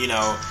down and,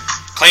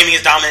 claiming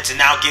his dominance, and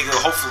now Giga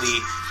hopefully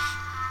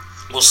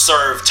will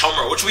serve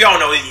Tomura, which we all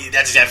know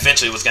that's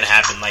eventually what's going to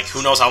happen.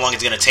 Who knows how long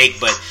it's going to take,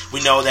 but we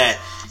know that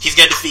he's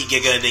going to defeat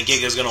Giga, and then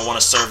Giga's going to want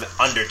to serve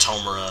under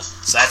Tomura.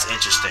 So that's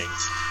interesting.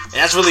 And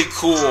that's really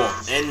cool.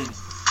 And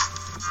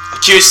I'm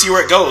curious to see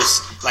where it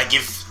goes.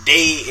 If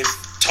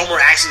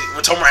Tomura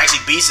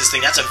actually beats this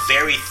thing, that's a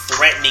very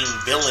threatening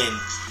villain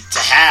to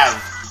have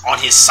on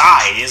his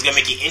side. It's going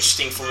to make it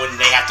interesting for when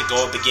they have to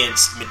go up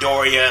against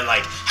Midoriya, and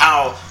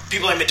how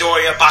people like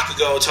Midoriya,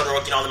 Bakugo,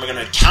 Todoroki, and all them are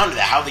going to counter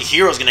that. How the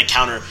hero's going to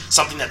counter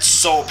something that's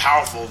so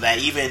powerful that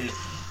even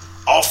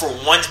All For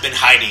One's been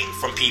hiding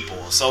from people.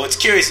 So I'm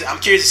curious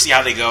to see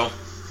how they go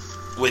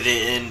with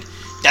it. And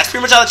that's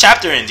pretty much how the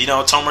chapter ends.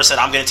 Tomura said,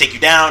 I'm going to take you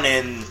down,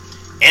 and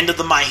end of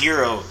the My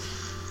Hero.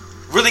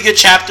 Really good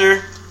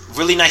chapter.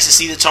 Really nice to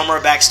see the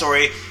Tomura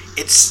backstory.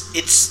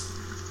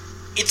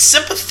 It's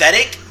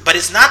sympathetic, but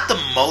it's not the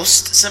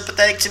most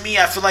sympathetic to me.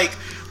 I feel like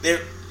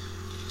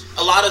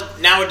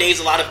nowadays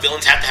a lot of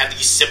villains have to have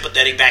these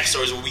sympathetic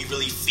backstories where we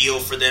really feel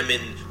for them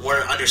and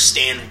want to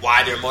understand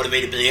why they're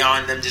motivated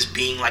beyond them just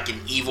being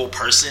an evil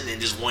person and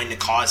just wanting to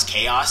cause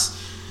chaos.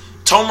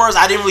 Tomura's,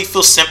 I didn't really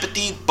feel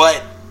sympathy,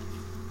 but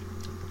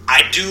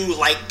I do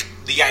like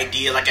the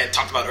idea, like I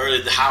talked about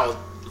earlier, how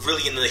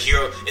really in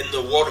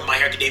the world of My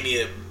Hero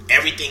Academia,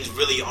 everything's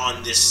really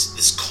on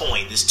this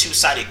coin, this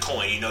two-sided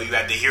coin. You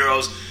have the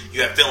heroes,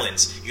 you have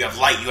villains, you have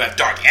light, you have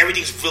dark.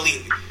 Everything's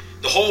really,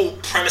 the whole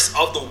premise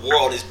of the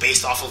world is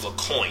based off of a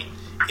coin.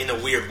 in a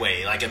weird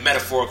way, like a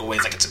metaphorical way.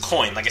 It's like it's a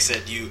coin. Like I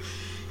said,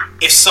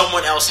 if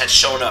someone else had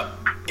shown up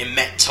and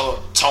met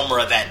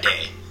Tomura that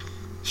day,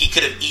 he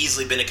could have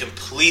easily been a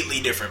completely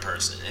different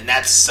person. And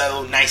that's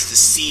so nice to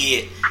see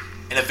it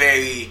in a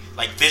very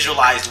like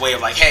visualized way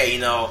of like, hey,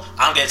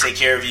 I'm gonna take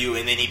care of you,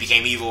 and then he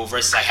became evil.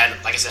 Versus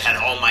had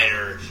All Might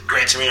or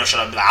Gran Torino showed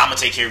up and be like, I'm gonna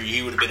take care of you.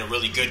 He would have been a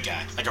really good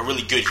guy, like a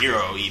really good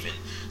hero even.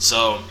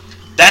 So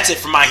that's it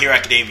for My Hero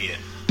Academia.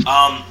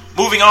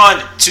 Moving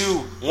on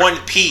to One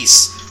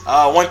Piece.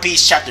 One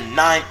Piece chapter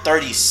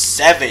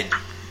 937.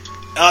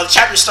 The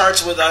chapter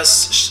starts with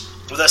us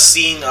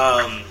seeing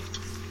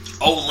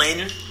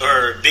Olin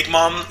or Big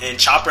Mom and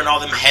Chopper and all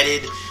them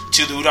headed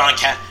to the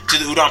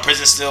Udon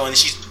prison still, and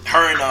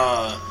her and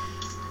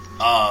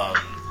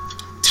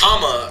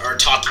Tama are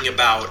talking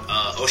about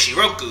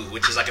Oshiroku,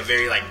 which is like a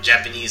very like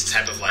Japanese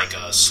type of like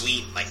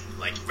sweet, like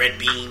red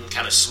bean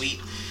kind of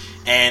sweet,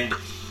 and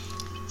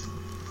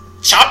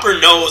Chopper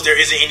knows there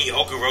isn't any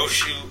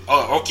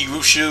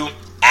Okirushu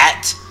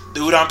at the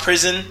Udon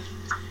prison,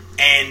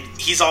 and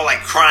he's all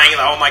like crying,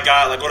 like, oh my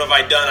god, like what have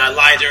I done? I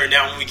lied to her.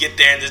 Now when we get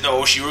there and there's no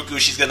Oshiruku,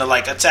 she's gonna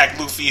like attack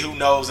Luffy. Who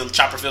knows? And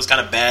Chopper feels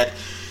kind of bad.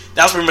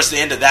 That was pretty much the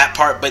end of that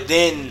part. But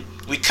then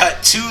we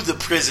cut to the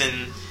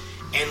prison,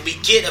 and we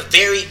get a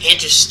very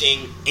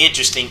interesting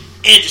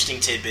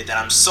tidbit that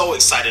I'm so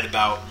excited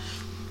about,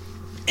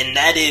 and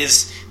that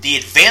is the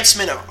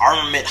advancement of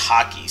armament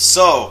haki.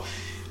 So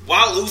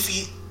while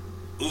Luffy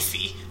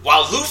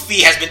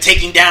has been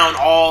taking down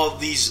all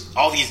these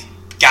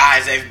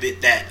guys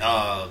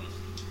that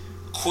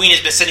Queen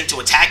has been sending to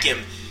attack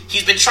him,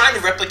 he's been trying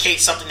to replicate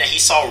something that he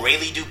saw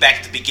Rayleigh do back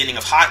at the beginning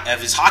of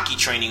his hockey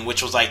training,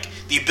 which was like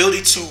the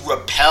ability to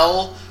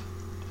repel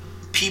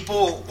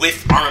people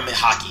with armament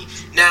haki.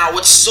 Now,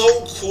 what's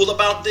so cool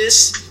about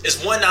this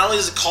is, one, not only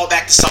does it call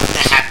back to something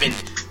that happened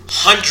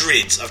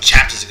hundreds of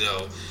chapters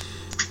ago,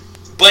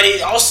 but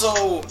it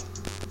also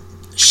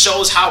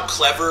shows how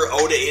clever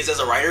Oda is as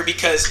a writer,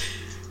 because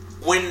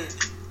when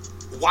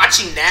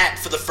watching that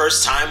for the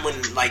first time, when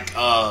like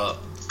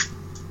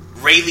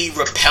Rayleigh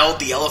repelled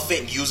the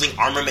elephant using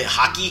armament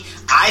haki,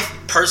 I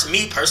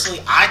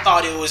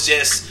thought it was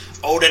just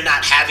Oda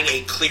not having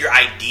a clear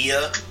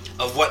idea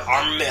of what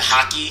armament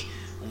haki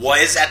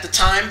was at the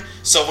time.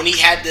 So when he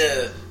had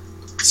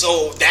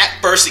that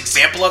first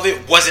example of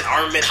it wasn't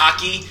armament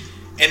haki,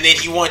 and then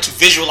he wanted to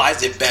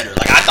visualize it better.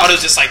 Like, I thought it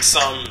was just like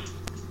some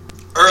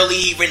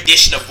early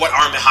rendition of what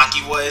armament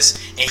haki was,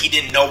 and he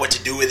didn't know what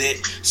to do with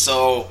it.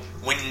 So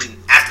when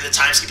after the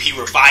time skip he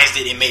revised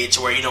it and made it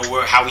to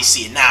where how we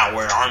see it now,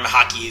 where armament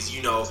haki is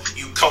you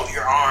coat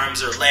your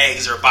arms or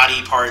legs or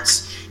body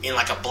parts in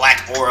like a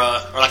black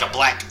aura or like a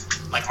black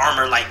like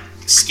armor like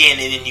skin,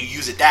 and then you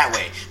use it that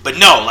way. But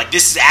no, like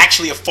this is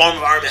actually a form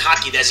of armament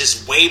haki that's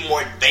just way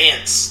more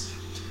advanced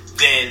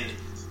than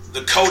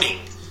the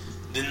coating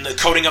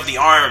of the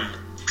arm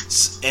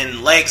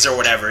and legs or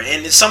whatever.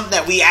 And it's something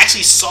that we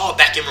actually saw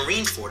back in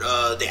Marineford.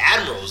 The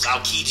admirals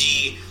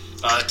Aokiji,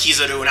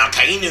 Kizaru, and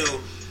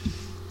Alkainu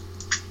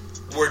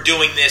were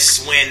doing this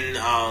when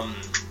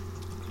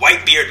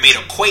Whitebeard made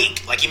a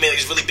quake. Like, he made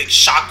this really big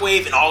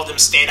shockwave, and all of them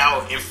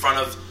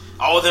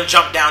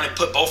jumped down and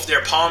put both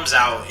their palms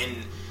out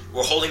and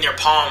were holding their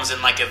palms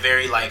in like a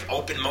very like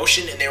open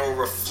motion, and they were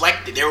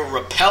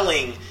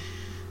repelling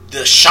the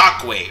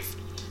shockwave.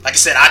 Like I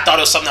said, I thought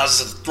it was something that was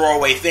just a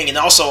throwaway thing. And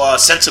also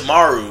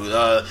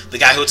Sentomaru, the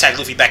guy who attacked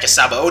Luffy back at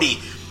Sabaody,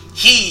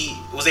 he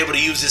was able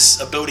to use this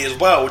ability as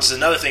well, which is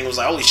another thing. It was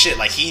like, holy shit,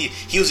 like he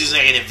was using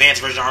like an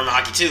advanced version of armament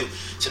haki too.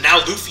 So now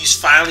Luffy's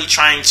finally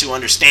trying to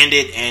understand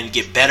it and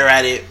get better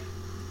at it,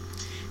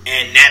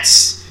 and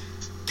that's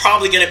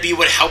probably going to be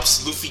what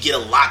helps Luffy get a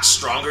lot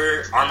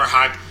stronger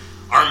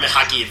armament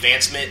haki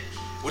advancement,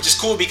 which is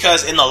cool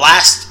because in the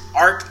last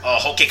arc,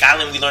 Whole Cake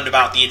Island, we learned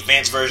about the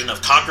advanced version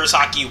of Conqueror's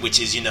haki, which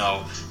is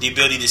the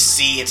ability to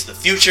see into the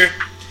future.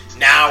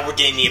 Now we're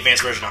getting the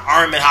advanced version of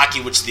armament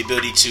haki, which is the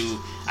ability to,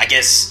 I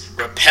guess,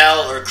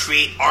 repel or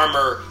create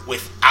armor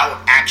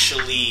without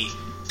actually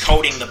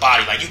coating the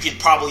body. Like, you can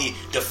probably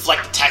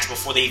deflect attacks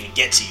before they even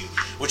get to you.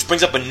 Which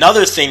brings up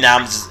another thing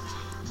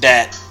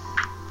that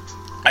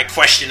I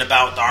question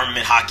about the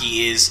armament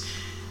haki is,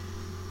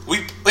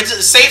 it's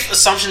a safe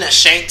assumption that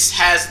Shanks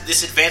has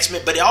this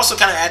advancement, but it also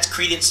kind of adds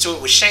credence to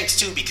it with Shanks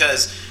too,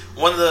 because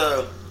one of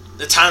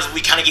the times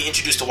we kind of get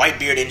introduced to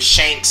Whitebeard, and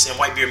Shanks and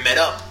Whitebeard met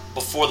up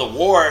before the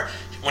war,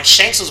 when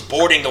Shanks was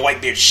boarding the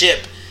Whitebeard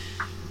ship,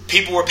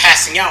 people were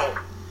passing out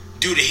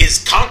due to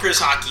his Conqueror's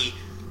haki,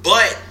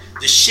 but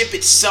the ship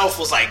itself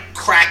was like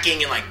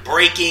cracking and like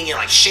breaking and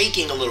like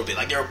shaking a little bit.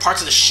 Like, there were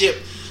parts of the ship,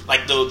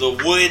 like the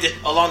wood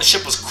along the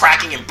ship was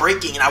cracking and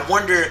breaking, and I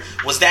wonder,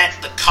 was that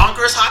the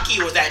Conqueror's haki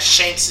or was that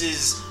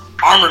Shanks'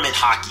 armament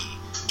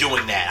haki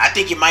doing that? I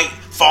think it might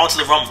fall into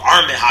the realm of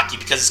armament haki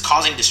because it's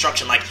causing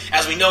destruction. Like,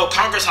 as we know,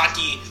 Conqueror's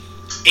haki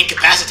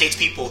incapacitates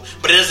people,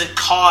 but it doesn't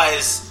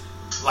cause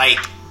like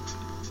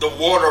the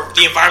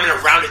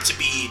environment around it to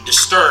be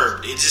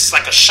disturbed. It's just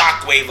like a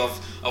shockwave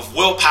of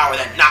willpower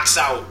that knocks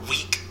out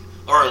weak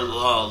or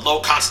low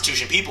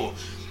constitution people.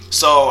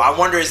 So I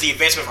wonder, is the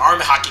advancement of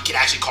armament haki can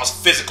actually cause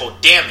physical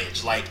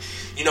damage? Like,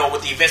 you know,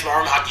 with the advancement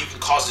of armament haki, you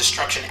can cause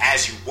destruction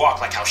as you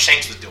walk, like how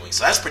Shanks was doing.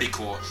 So that's pretty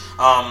cool.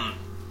 And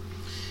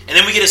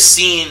then we get a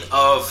scene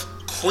of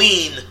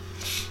Queen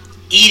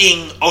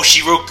eating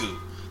Oshiroku,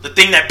 the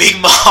thing that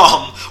Big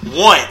Mom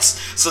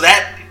wants. So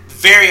that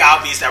very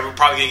obvious that we're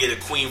probably gonna get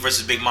a Queen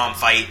versus Big Mom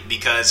fight,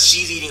 because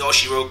she's eating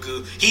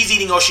Oshiroku, he's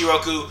eating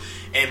Oshiroku,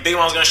 and Big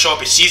Mom's gonna show up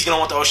and she's gonna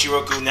want the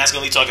Oshiroku, and that's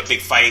gonna lead to like a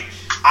big fight.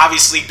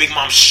 Obviously, Big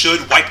Mom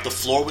should wipe the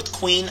floor with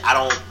Queen. I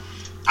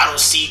don't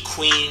see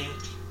Queen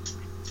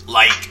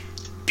like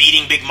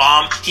beating Big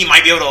Mom. He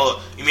might be able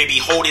to maybe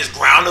hold his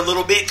ground a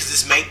little bit, because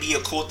this might be a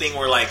cool thing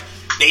where like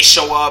they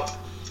show up,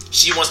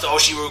 she wants the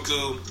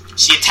Oshiroku,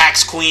 she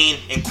attacks Queen,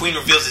 and Queen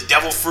reveals the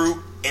devil fruit,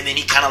 and then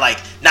he kind of like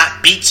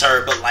not beats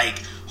her, but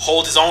like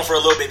holds his own for a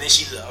little bit, and then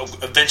she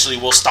eventually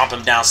will stomp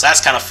him down. So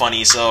that's kind of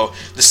funny. So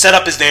the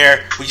setup is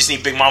there. We just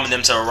need Big Mom and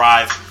them to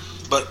arrive.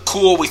 But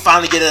cool, we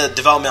finally get a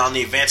development on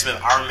the advancement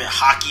of armament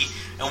haki,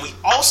 and we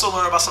also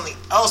learn about something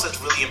else that's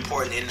really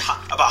important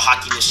about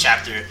haki in this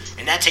chapter,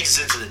 and that takes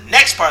us into the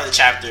next part of the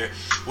chapter,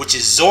 which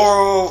is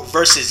Zoro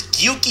versus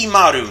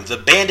Gyukimaru, the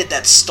bandit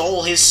that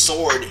stole his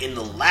sword in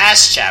the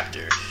last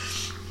chapter.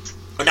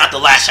 Or not the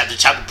last chapter, the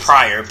chapter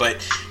prior, but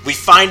we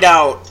find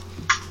out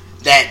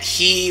that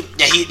his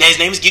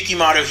name is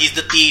Gyukimaru. He's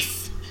the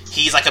thief.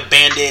 He's like a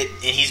bandit,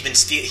 and he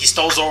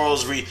stole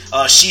Zoro's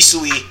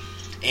Shisui,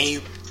 and he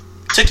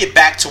took it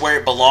back to where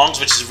it belongs,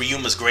 which is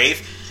Ryuma's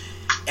grave.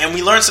 And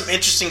we learned some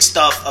interesting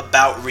stuff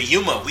about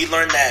Ryuma. We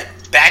learned that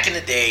back in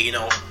the day, you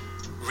know,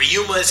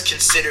 Ryuma is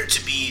considered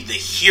to be the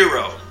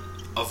hero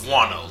of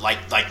Wano,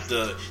 like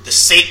the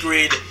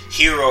sacred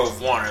hero of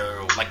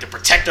Wano, like the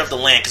protector of the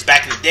land. Because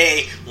back in the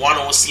day,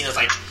 Wano was seen as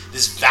like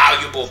this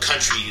valuable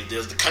country,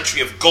 the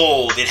country of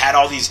gold. It had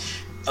all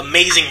these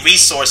amazing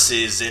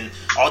resources and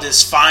all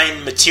this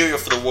fine material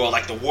for the world.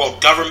 Like the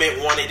world government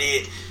wanted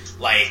it,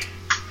 like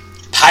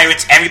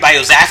pirates, everybody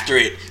was after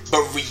it.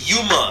 But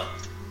Ryuma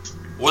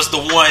was the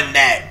one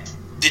that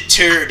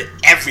deterred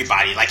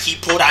everybody. Like he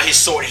pulled out his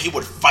sword and he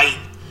would fight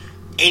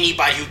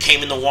anybody who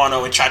came into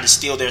Wano and tried to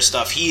steal their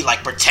stuff. He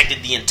like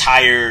protected the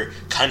entire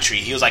country.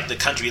 He was like the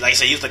country, like I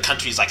said, he was the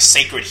country's like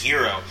sacred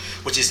hero,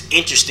 which is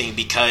interesting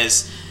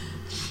because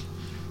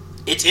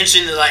it's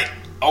interesting that like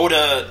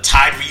Oda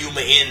tied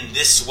Ryuma in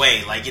this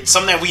way. Like it's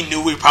something that we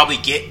knew we'd probably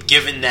get,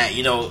 given that,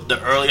 you know,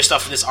 the earlier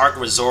stuff in this arc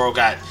where Zoro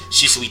got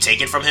Shisui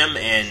taken from him,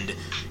 and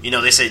you know,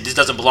 they say this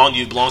doesn't belong to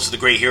you, it belongs to the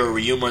great hero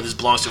Ryuma. This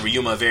belongs to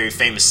Ryuma, a very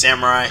famous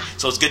samurai.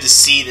 So it's good to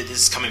see that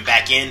this is coming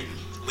back in.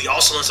 We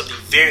also learned something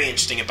very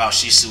interesting about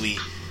Shisui,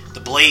 the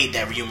blade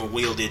that Ryuma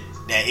wielded,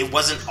 that it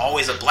wasn't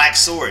always a black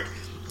sword.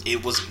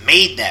 It was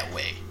made that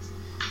way.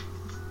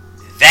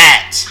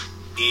 That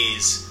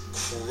is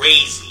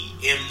crazy.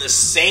 In the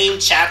same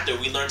chapter,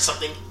 we learned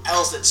something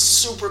else that's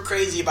super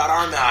crazy about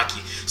armament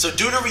haki. So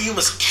due to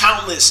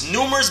Ryuma's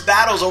numerous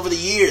battles over the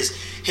years,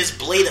 his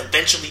blade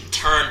eventually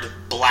turned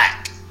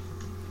black.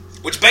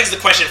 Which begs the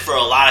question for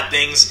a lot of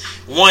things.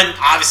 One,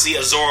 obviously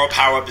a Zoro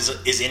power-up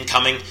is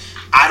incoming.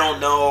 I don't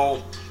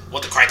know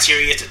what the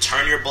criteria is to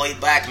turn your blade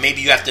black.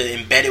 Maybe you have to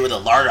embed it with a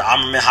larger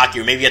armament haki,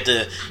 or maybe you have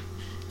to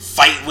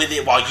fight with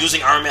it while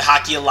using armament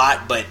haki a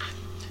lot, but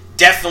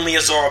definitely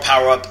a Zoro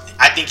power-up.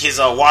 I think his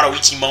Wado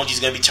Ichimonji is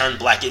going to be turned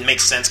black. It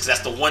makes sense because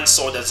that's the one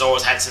sword that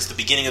Zoro's had since the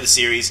beginning of the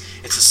series.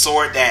 It's a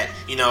sword that,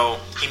 you know,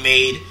 he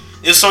made.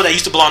 It's a sword that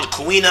used to belong to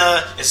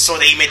Kuina. It's a sword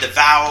that he made the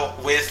vow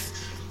with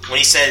when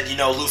he said, you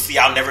know, Luffy,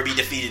 I'll never be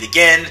defeated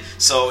again.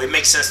 So it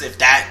makes sense if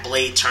that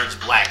blade turns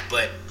black.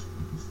 But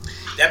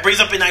that brings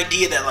up an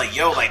idea that, like,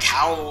 yo, like,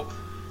 how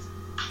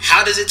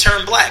does it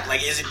turn black?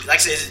 Like, is it, like I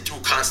said, is it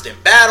through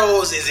constant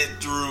battles? Is it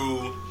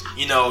through,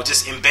 you know,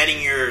 just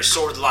embedding your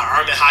sword with a lot of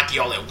armament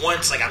haki all at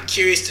once? Like, I'm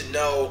curious to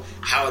know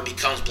how it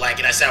becomes black.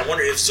 And I said, I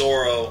wonder if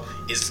Zoro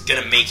is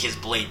going to make his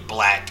blade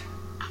black.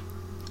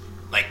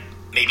 Like,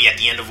 maybe at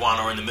the end of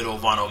Wano or in the middle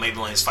of Wano. Maybe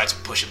one of his fights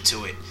will push him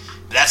to it.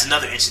 But that's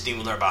another interesting thing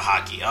we learn about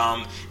haki.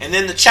 And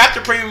then the chapter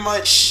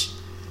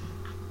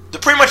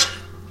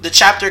the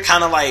chapter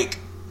kind of, like,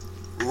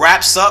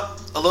 wraps up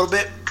a little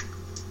bit.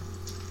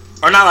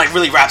 Or not, like,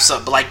 really wraps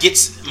up, but, like,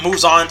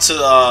 moves on to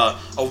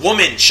a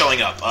woman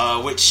showing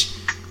up, which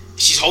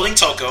she's holding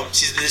Toko.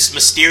 She's this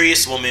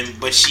mysterious woman,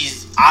 but she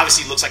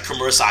obviously looks like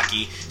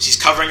Komurasaki.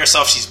 She's covering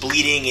herself, she's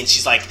bleeding, and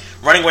she's like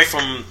running away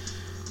from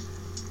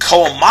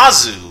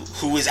Koamazu,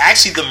 who is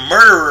actually the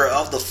murderer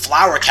of the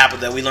flower capital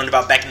that we learned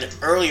about back in the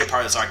earlier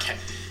part of this arc.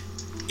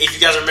 If you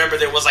guys remember,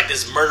 there was like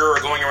this murderer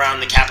going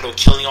around the capital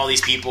killing all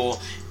these people,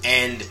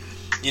 and,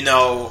 you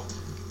know,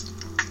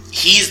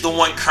 he's the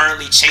one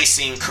currently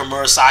chasing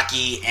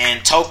Komurasaki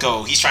and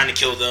Toko. He's trying to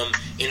kill them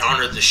in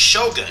honor of the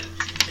Shogun.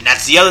 And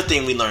that's the other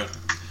thing we learned.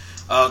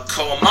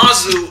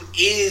 Koamazu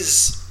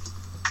is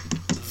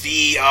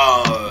the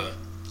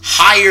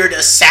hired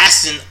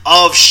assassin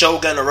of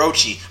Shogun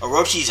Orochi.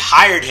 Orochi's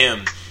hired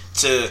him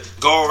to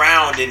go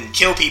around and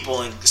kill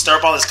people and stir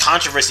up all this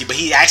controversy, but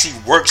he actually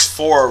works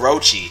for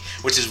Orochi,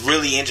 which is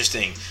really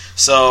interesting.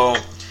 So,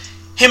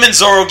 him and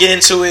Zoro get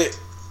into it.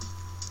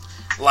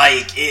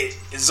 Like,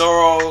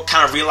 Zoro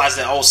kind of realized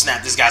that, oh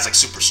snap, this guy's like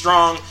super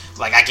strong.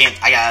 Like, I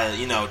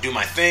gotta, do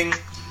my thing.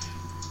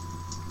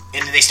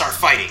 And then they start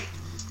fighting.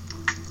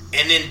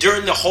 And then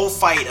during the whole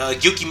fight,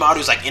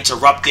 Yukimaru's like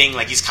interrupting.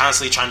 Like, he's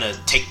constantly trying to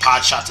take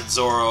pot shots at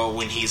Zoro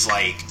when he's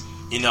like,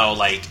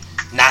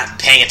 not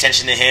paying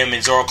attention to him.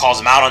 And Zoro calls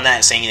him out on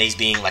that, saying that he's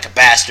being like a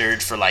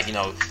bastard for like,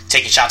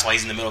 taking shots while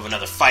he's in the middle of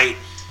another fight.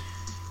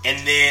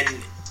 And then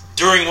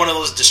during one of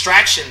those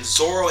distractions,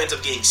 Zoro ends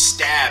up getting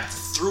stabbed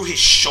through his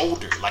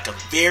shoulder, like a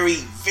very,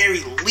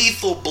 very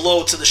lethal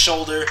blow to the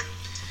shoulder.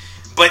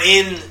 But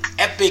in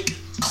epic,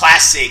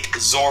 classic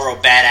Zoro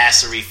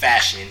badassery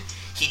fashion,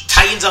 he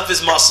tightens up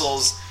his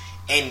muscles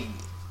and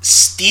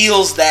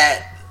steals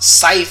that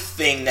scythe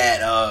thing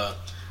that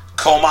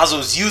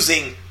Komazu's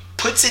using,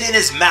 puts it in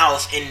his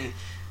mouth, and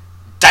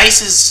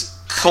dices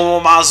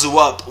Komazu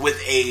up with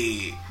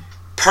a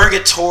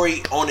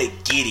Purgatory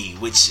Onigiri,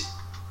 which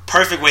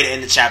perfect way to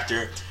end the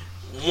chapter.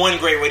 One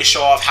great way to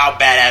show off how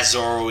badass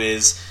Zoro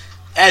is.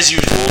 As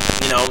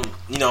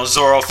usual,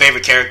 Zoro,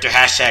 favorite character,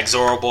 hashtag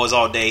Zoro boys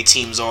all day,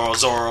 Team Zoro,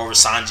 Zoro over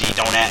Sanji,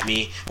 don't at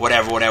me,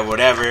 whatever.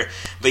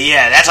 But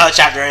yeah, that's how the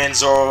chapter ends.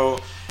 Zoro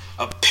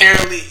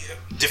apparently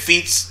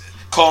defeats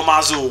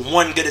Komazu,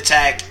 one good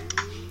attack.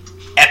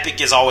 Epic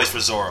as always for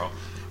Zoro.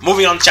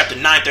 Moving on to chapter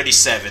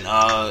 937,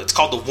 it's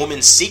called The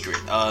Woman's Secret.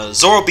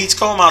 Zoro beats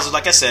Komazu,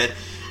 like I said.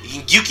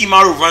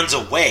 Yukimaru runs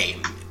away.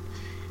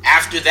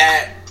 After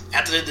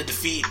the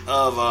defeat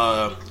of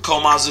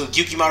Komazu,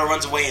 Yukimaru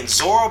runs away, and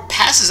Zoro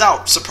passes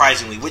out,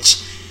 surprisingly,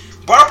 which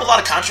brought up a lot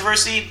of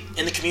controversy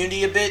in the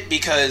community a bit,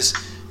 because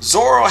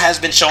Zoro has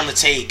been shown to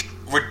take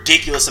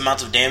ridiculous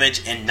amounts of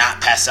damage and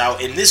not pass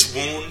out, and this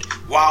wound,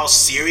 while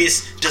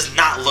serious, does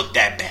not look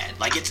that bad.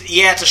 Like, it's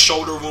a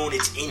shoulder wound,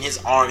 it's in his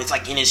arm, it's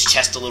like in his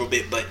chest a little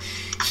bit, but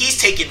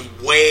he's taken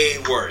way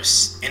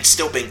worse and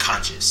still been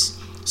conscious.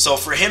 So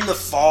for him to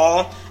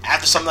fall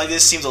after something like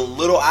this seems a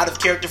little out of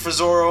character for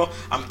Zoro.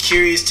 I'm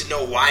curious to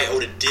know why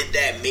Oda did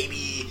that.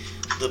 Maybe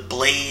the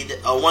blade,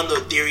 one of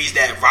the theories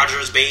that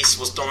Roger's base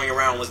was throwing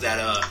around was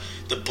that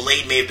the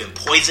blade may have been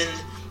poisoned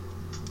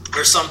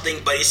or something,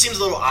 but it seems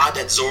a little odd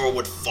that Zoro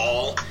would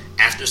fall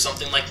after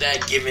something like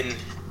that, given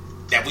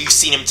that we've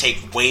seen him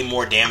take way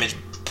more damage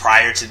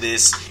prior to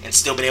this and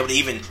still been able to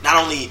even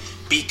not only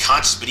be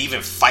conscious but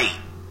even fight.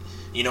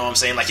 You know what I'm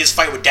saying? Like, his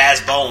fight with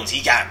Daz Bones,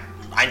 he got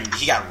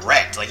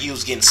wrecked. Like, he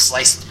was getting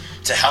sliced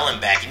to hell and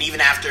back. And even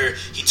after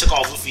he took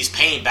off Luffy's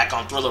pain back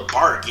on Thriller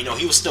Bark, he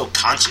was still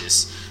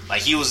conscious.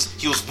 Like, he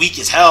was weak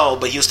as hell,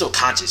 but he was still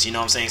conscious. You know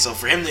what I'm saying? So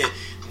for him to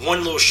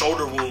one little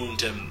shoulder wound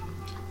to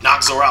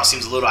knock Zoro out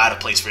seems a little out of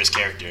place for his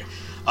character.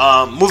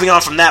 Moving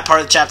on from that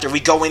part of the chapter, we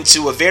go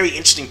into a very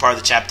interesting part of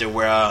the chapter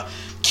where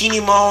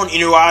Kinemon,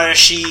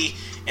 Inuarashi,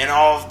 and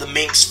all of the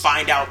Minks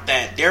find out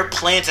that their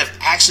plans have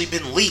actually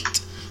been leaked.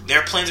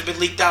 Their plans have been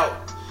leaked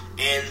out,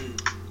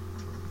 and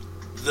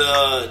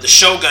the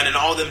Shogun and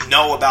all of them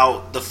know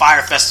about the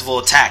Fire Festival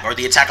attack, or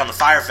the attack on the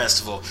Fire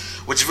Festival,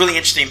 which is really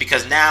interesting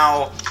because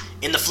now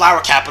in the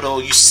Flower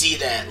Capital you see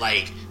that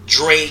like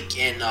Drake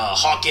and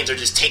Hawkins are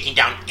just taking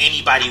down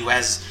anybody who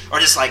has, or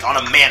just like on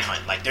a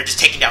manhunt, like they're just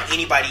taking down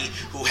anybody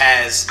who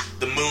has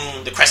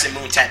the crescent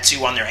moon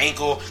tattoo on their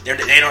ankle. They're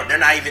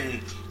not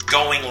even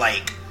going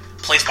like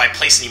place by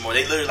place anymore.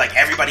 They literally like,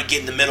 everybody get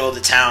in the middle of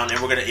the town,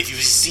 and if you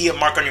see a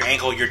mark on your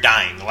ankle, you're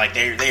dying. Like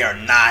they are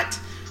not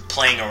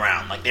playing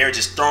around. Like, they're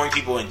just throwing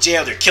people in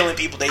jail, they're killing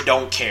people, they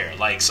don't care.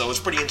 Like, so it's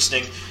pretty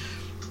interesting.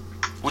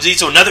 Which leads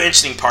to another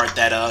interesting part,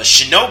 that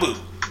Shinobu,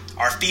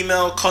 our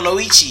female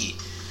Konoichi,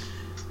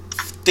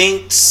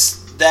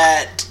 thinks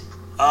that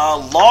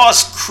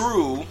Law's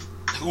crew,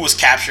 who was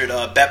captured,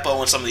 Beppo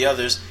and some of the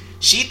others,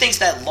 she thinks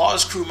that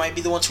Law's crew might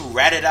be the ones who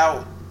ratted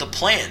out the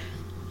plan,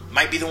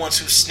 might be the ones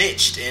who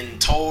snitched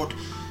and told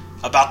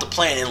about the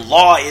plan, and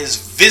Law is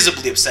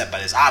visibly upset by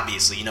this.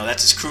 Obviously,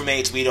 that's his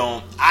crewmates.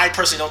 I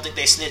personally don't think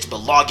they snitched, but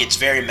Law gets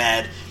very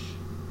mad,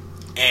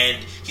 and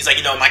he's like,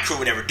 my crew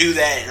would never do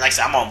that. And like I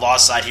said, I'm on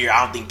Law's side here.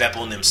 I don't think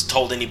Beppo and them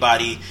told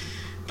anybody,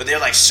 but they're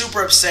like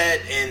super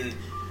upset, and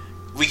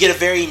we get a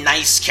very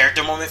nice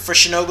character moment for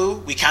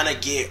Shinobu. We kind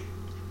of get,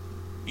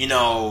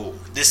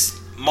 this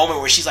moment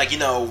where she's like,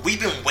 we've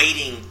been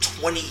waiting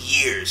 20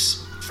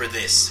 years for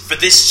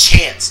this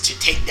chance to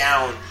take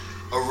down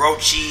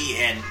Orochi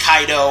and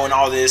Kaido and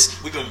all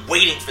this. We've been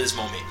waiting for this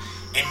moment,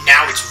 and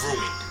now it's ruined.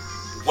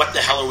 What the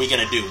hell are we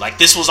gonna do? Like,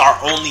 this was our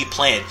only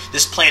plan.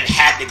 This plan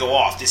had to go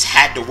off. This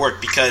had to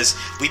work because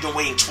we've been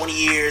waiting 20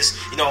 years.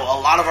 A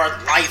lot of our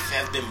life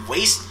have been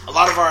wasted. A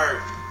lot of our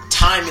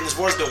time in this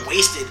world has been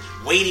wasted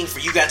waiting for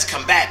you guys to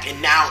come back,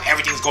 and now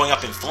everything's going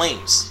up in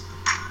flames.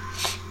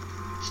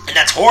 And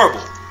that's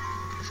horrible.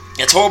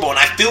 It's horrible, and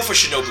I feel for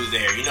Shinobu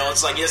there.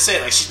 It's like I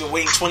said, like, she's been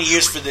waiting 20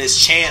 years for this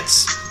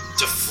chance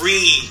to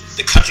free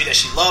the country that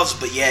she loves,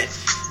 but yet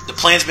the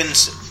plan's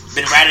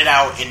been ratted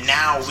out, and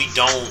now we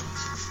don't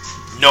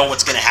know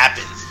what's going to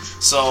happen.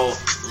 So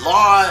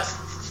Law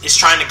is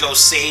trying to go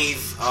save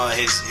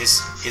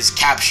his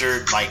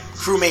captured like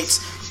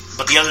crewmates,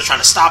 but the others are trying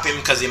to stop him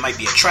because it might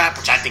be a trap,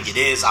 which I think it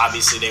is.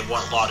 Obviously, they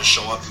want Law to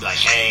show up and be like,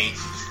 hey,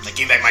 like,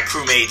 give me back my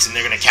crewmates, and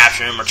they're gonna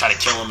capture him or try to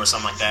kill him or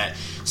something like that.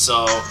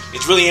 So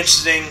it's really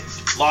interesting.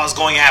 Law wants to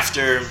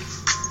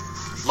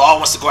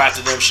go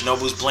after them.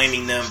 Shinobu's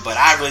blaming them, but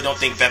I really don't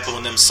think Beppo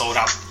and them sold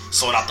out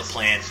the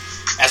plan.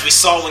 As we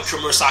saw when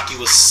Kumurasaki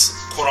was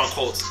quote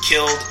unquote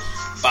killed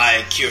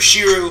by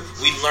Kyoshiro,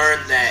 we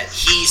learned that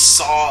he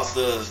saw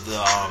the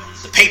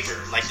paper,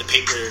 like the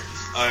paper,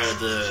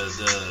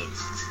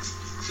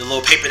 the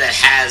little paper that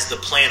has the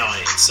plan on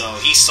it. So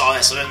he saw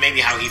that. So that's maybe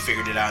how he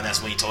figured it out, and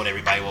that's when he told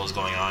everybody what was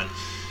going on.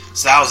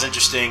 So that was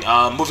interesting.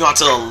 Moving on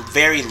to the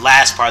very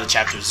last part of the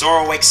chapter,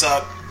 Zoro wakes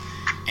up,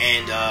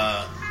 and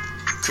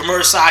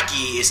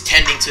Kumurasaki is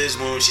tending to his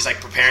wound. She's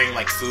like preparing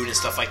like food and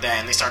stuff like that,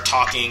 and they start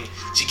talking.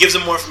 She gives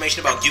him more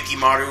information about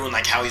Yukimaru and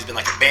like how he's been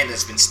like a bandit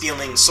that's been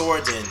stealing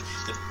swords and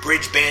the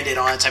bridge bandit,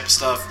 all that type of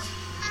stuff.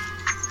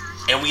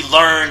 And we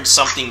learned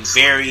something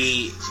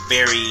very,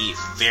 very,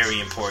 very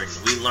important.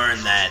 We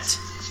learned that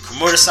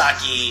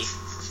Kumurasaki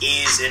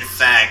is in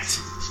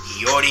fact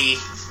Hiyori,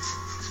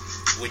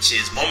 which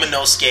is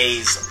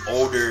Momonosuke's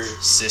older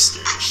sister.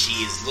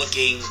 She's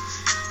looking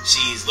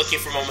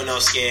for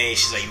Momonosuke.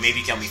 She's like, maybe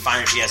you can help me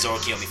find him. She has Zoro,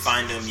 can you help me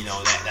find him? You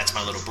know, that's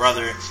my little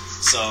brother.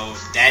 So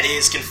that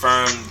is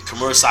confirmed.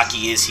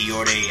 Kumurasaki is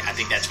Hiyori. I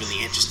think that's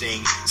really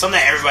interesting. Something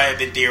that everybody had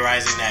been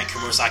theorizing, that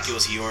Kumurasaki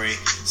was Hiyori.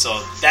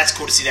 So that's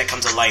cool to see that come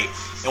to light.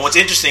 And what's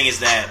interesting is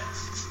that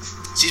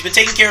she's been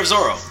taking care of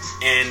Zoro.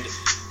 And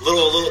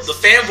the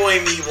fanboy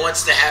in me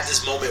wants to have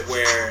this moment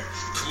where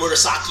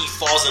Kumurasaki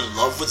falls in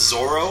love with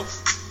Zoro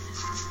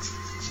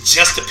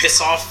just to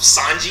piss off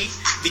Sanji,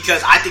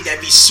 because I think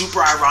that'd be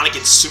super ironic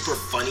and super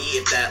funny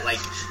if that,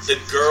 like, the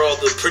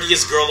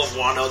prettiest girl of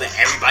Wano that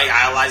everybody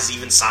idolizes,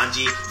 even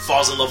Sanji,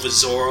 falls in love with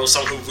Zoro,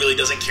 someone who really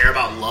doesn't care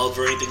about love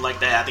or anything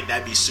like that. I think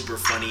that'd be super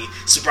funny,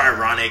 super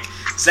ironic.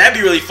 So that'd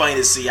be really funny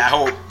to see. I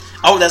hope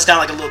that's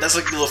kind of like a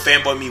little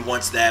fanboy me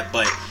wants that.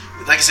 But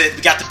like I said,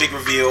 we got the big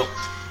reveal,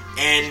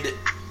 and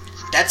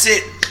that's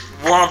it.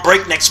 We're on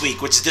break next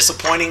week, which is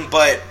disappointing,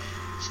 but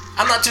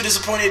I'm not too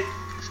disappointed.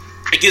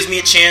 It gives me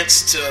a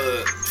chance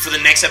for the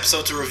next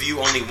episode to review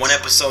only one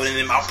episode, and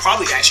then I'll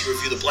probably actually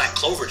review the Black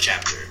Clover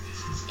chapter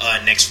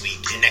next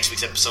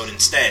week's episode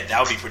instead. That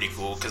would be pretty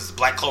cool, because the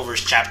Black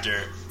Clover's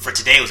chapter for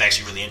today was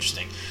actually really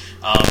interesting.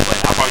 But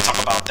I'll probably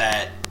talk about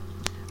that,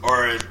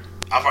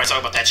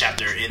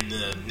 chapter in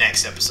the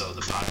next episode of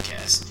the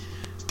podcast.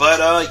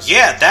 But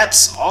yeah,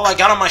 that's all I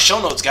got on my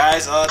show notes,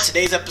 guys.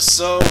 Today's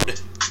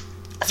episode,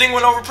 I think,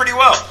 went over pretty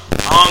well.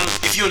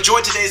 If you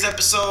enjoyed today's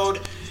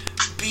episode,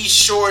 be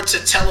sure to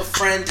tell a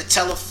friend to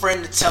tell a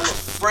friend to tell a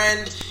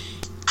friend.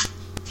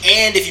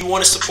 And if you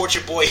want to support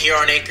your boy here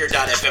on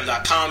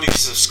anchor.fm.com, you can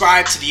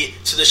subscribe to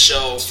the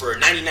show for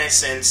 99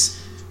 cents,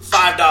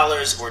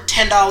 $5, or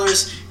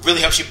 $10. Really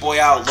helps your boy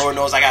out. Lord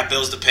knows I got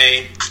bills to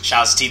pay.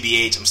 Shouts to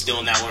TBH. I'm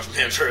stealing that one from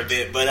him for a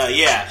bit. But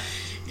yeah,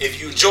 if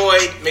you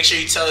enjoyed, make sure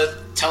you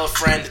tell a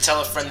friend to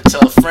tell a friend to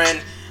tell a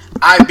friend.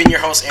 I've been your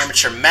host,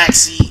 Amateur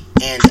Maxi,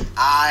 and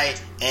I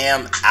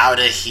am out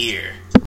of here.